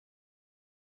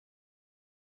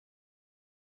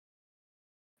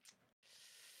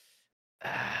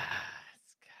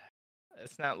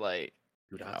 it's not like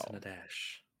 2 dots and a no.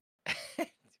 dash.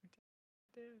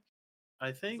 I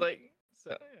It's think like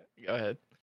so. Go ahead.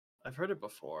 I've heard it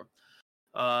before.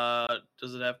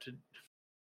 Does it have to?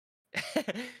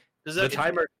 Does The that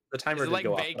timer Is did it like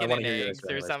go off. But I bacon want and to hear your eggs answer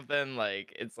or anyways. something?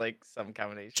 Like it's like some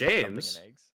combination of something James? and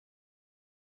eggs.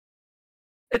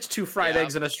 It's 2 fried Yeah.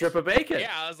 eggs and a strip of bacon.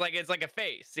 Yeah, I was like, it's like a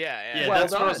face. Yeah, Yeah, Well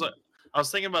that's what I was done. like. I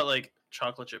was thinking about like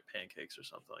chocolate chip pancakes or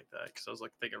something like that because I was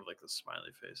like thinking of like the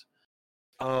smiley face.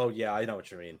 Oh yeah, I know what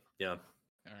you mean. Yeah.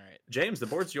 All right. James, the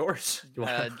board's yours. You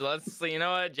wanna- Let's see. You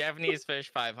know what? Japanese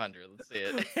fish 500. Let's see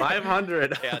it.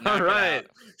 500. Yeah, knock All it right. out.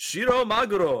 Shiro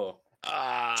Maguro.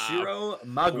 Ah, Shiro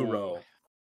Maguro.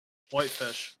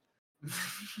 Whitefish. There's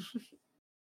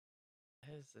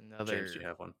another. James, you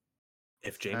have one.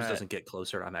 If James doesn't get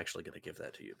closer, I'm actually going to give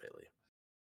that to you, Bailey.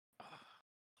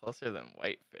 Closer than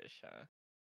whitefish, huh?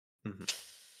 Mhm.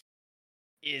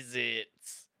 Is it?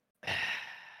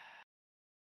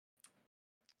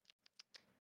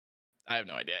 I have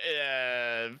no idea.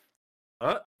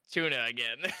 Tuna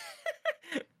again.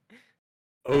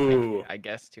 Oh, I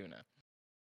guess tuna.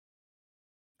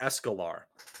 Escalar.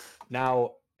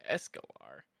 Now,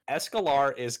 Escalar.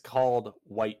 Escalar is called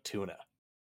white tuna.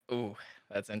 Ooh,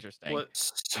 that's interesting. What?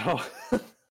 So,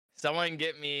 Someone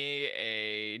get me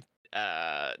a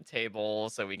table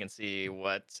so we can see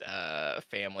what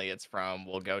family it's from.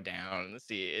 We'll go down and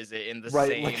see, is it in the Right,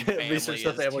 same look at- family research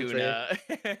the as family tree. tuna?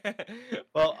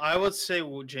 Well, I would say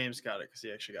James got it because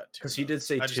he actually got two. because he did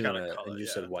say I just gotta tuna call and it, you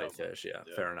yeah, said no, whitefish. Yeah,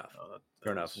 yeah. fair enough. No, that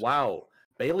Fair enough. was- Wow.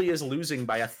 Bailey is losing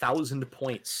by 1,000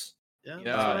 points. Yeah, You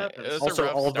that's know, what it happens. was Also, a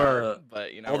rough all start, the-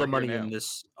 but you know, all the we're money here in now.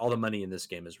 this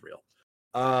game is real.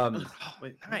 Oh,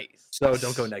 Wait, nice. So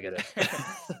don't go negative.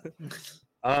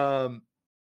 All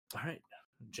right,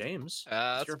 James. it's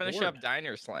Let's your finish board. up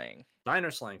diner slang.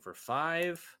 Diner slang for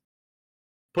 5.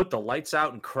 Put the lights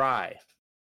out and cry.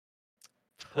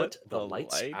 Put the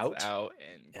lights out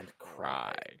and and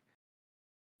cry.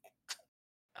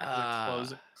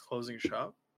 Is it closing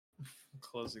shop,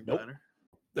 closing Nope. diner.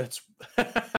 That's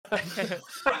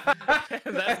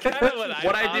That's kinda what I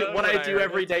what I thought do. of What when I I do heard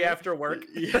every it day too. after work.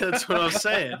 Yeah, that's what I'm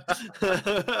saying.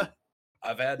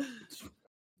 I've had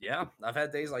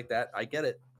days like that. I get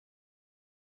it.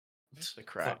 The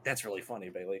cry. Fuck, that's really funny,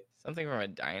 Bailey. Something from a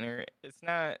diner. It's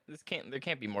not. There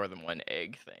can't be more than one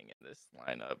egg thing in this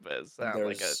lineup. It's not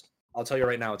like a. There's- I'll tell you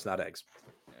right now, it's not eggs.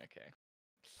 Okay.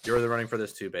 You're the running for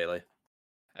this too, Bailey.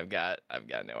 I've got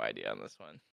no idea on this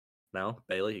one. No,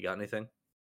 Bailey, you got anything?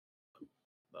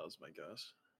 That was my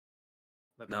guess.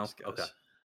 My No? best guess. Okay.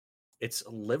 It's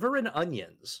liver and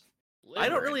onions. I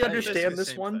don't Liver really and understand Basically this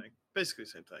same one. thing. Basically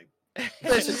same thing.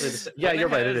 Basically the same- yeah, When you're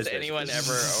right, it has is basically anyone the ever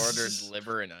same. ordered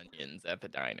liver and onions at the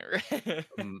diner?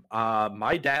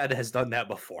 My dad has done that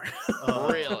before.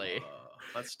 Really?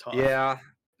 That's tough. Yeah.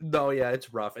 No, yeah,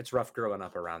 it's rough. It's rough growing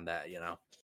up around that, you know.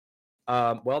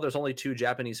 Well, there's only 2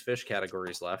 Japanese fish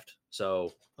categories left.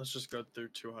 So, Let's just go through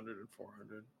 200 and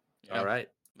 400. all right.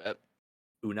 But,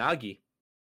 Unagi.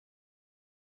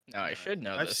 no, I should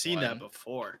know I've this seen one. that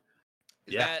before.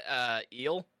 Is Yeah. that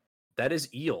eel? That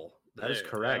is eel. That is There,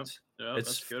 correct. Yeah, It's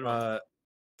that's a good. One.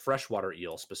 freshwater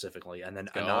eel specifically, and then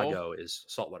Let's go. anago is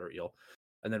saltwater eel,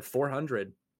 and then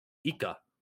 400 ika.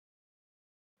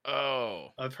 Oh,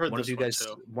 I've heard One this of you one guys,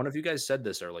 too. one of you guys said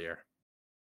this earlier.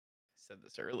 I said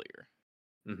this earlier.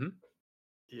 Mm-hmm.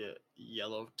 Yeah,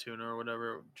 yellow tuna or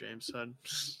whatever James said.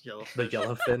 Yellow. The fish.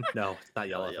 yellowfin? No, it's not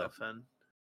Yeah, yellowfin. yellowfin.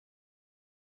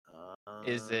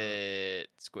 Is it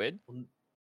squid?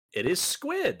 It is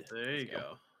squid. There you Let's go.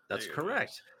 go. That's There you go.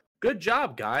 correct. Good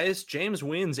job, guys. James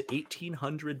wins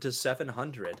 1,800 to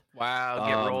 700. Wow,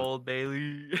 get Um, rolled,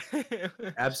 Bailey.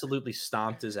 Absolutely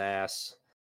stomped his ass.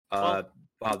 Well,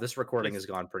 Wow, this recording if- has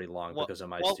gone pretty long well- because of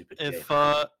my well, stupid game. if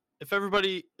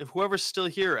whoever's still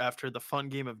here after the fun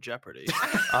game of Jeopardy,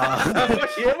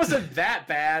 It wasn't that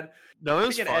bad. no, it We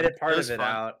was can fun. edit part It was of it fun.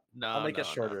 out. No, I'll make it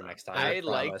no, shorter no. next time. I I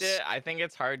liked promise. it. I think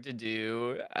it's hard to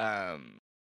do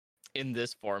in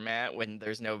this format when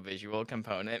there's no visual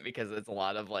component because it's a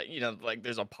lot of like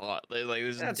there's a pot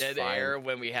there's That's dead fine. air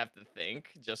when we have to think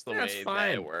just the That's way that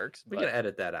fine. it works. We But can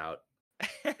edit that out.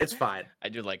 It's fine. I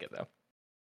do like it though.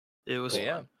 It was Cool.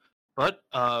 fun. But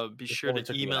be This sure only to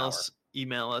took me an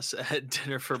email us at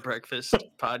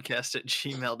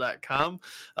dinnerforbreakfastpodcast@gmail.com.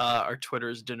 Our Twitter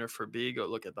is dinnerforb. Go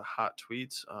look at the hot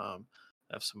tweets.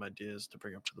 have some ideas to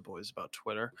bring up to the boys about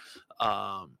Twitter.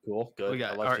 Cool, good. We I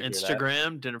got love our to hear that.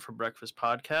 Instagram, Dinner for Breakfast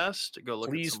podcast. Go look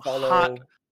Please at some follow. hot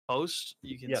posts.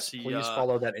 You can Yes, see. please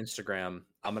follow that Instagram.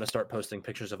 I'm gonna start posting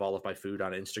pictures of all of my food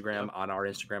on Instagram Yep. on our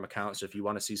Instagram account. So if you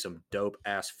want to see some dope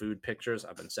ass food pictures,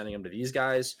 I've been sending them to these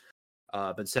guys.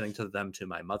 I've been sending them to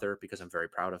my mother because I'm very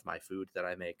proud of my food that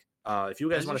I make. If you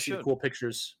guys As want you to see the should. cool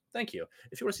pictures, thank you.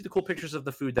 If you want to see the cool pictures of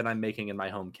the food that I'm making in my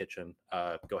home kitchen,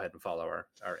 go ahead and follow our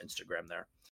Instagram there.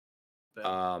 Bet.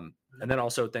 And then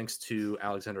also thanks to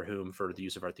Alexander Hume for the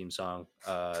use of our theme song,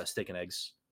 Steak and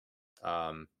Eggs.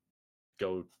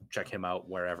 Go check him out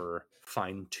wherever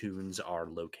fine tunes are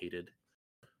located.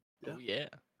 Oh yeah.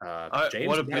 right, James,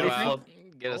 what a you got Go anything? beautiful-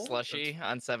 out, get a Oh, slushy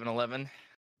on 7-Eleven.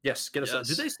 Yes, get us. Do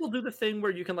Yes. they still do the thing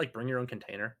where you can like bring your own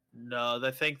container? No,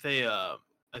 I think they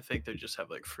just have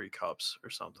like free cups or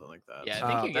something like that. Yeah, I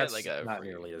think you get that's like a not free-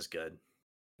 nearly as good.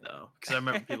 No, because I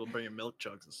remember people bringing milk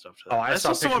jugs and stuff. To Oh, that. I I saw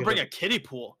saw someone pictures bring of- a kiddie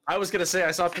pool. I was gonna say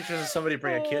I saw pictures of somebody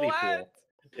bring a kiddie pool. What?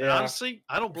 And honestly,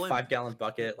 I don't blame them. 5-gallon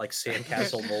bucket, like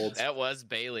sandcastle molds. That was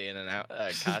Bailey in an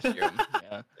costume.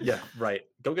 Yeah. Yeah, right.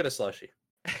 Go get a slushie.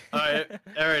 All right,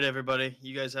 everybody.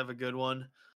 You guys have a good one.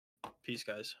 Peace,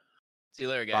 guys. See you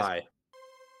later, guys. Bye.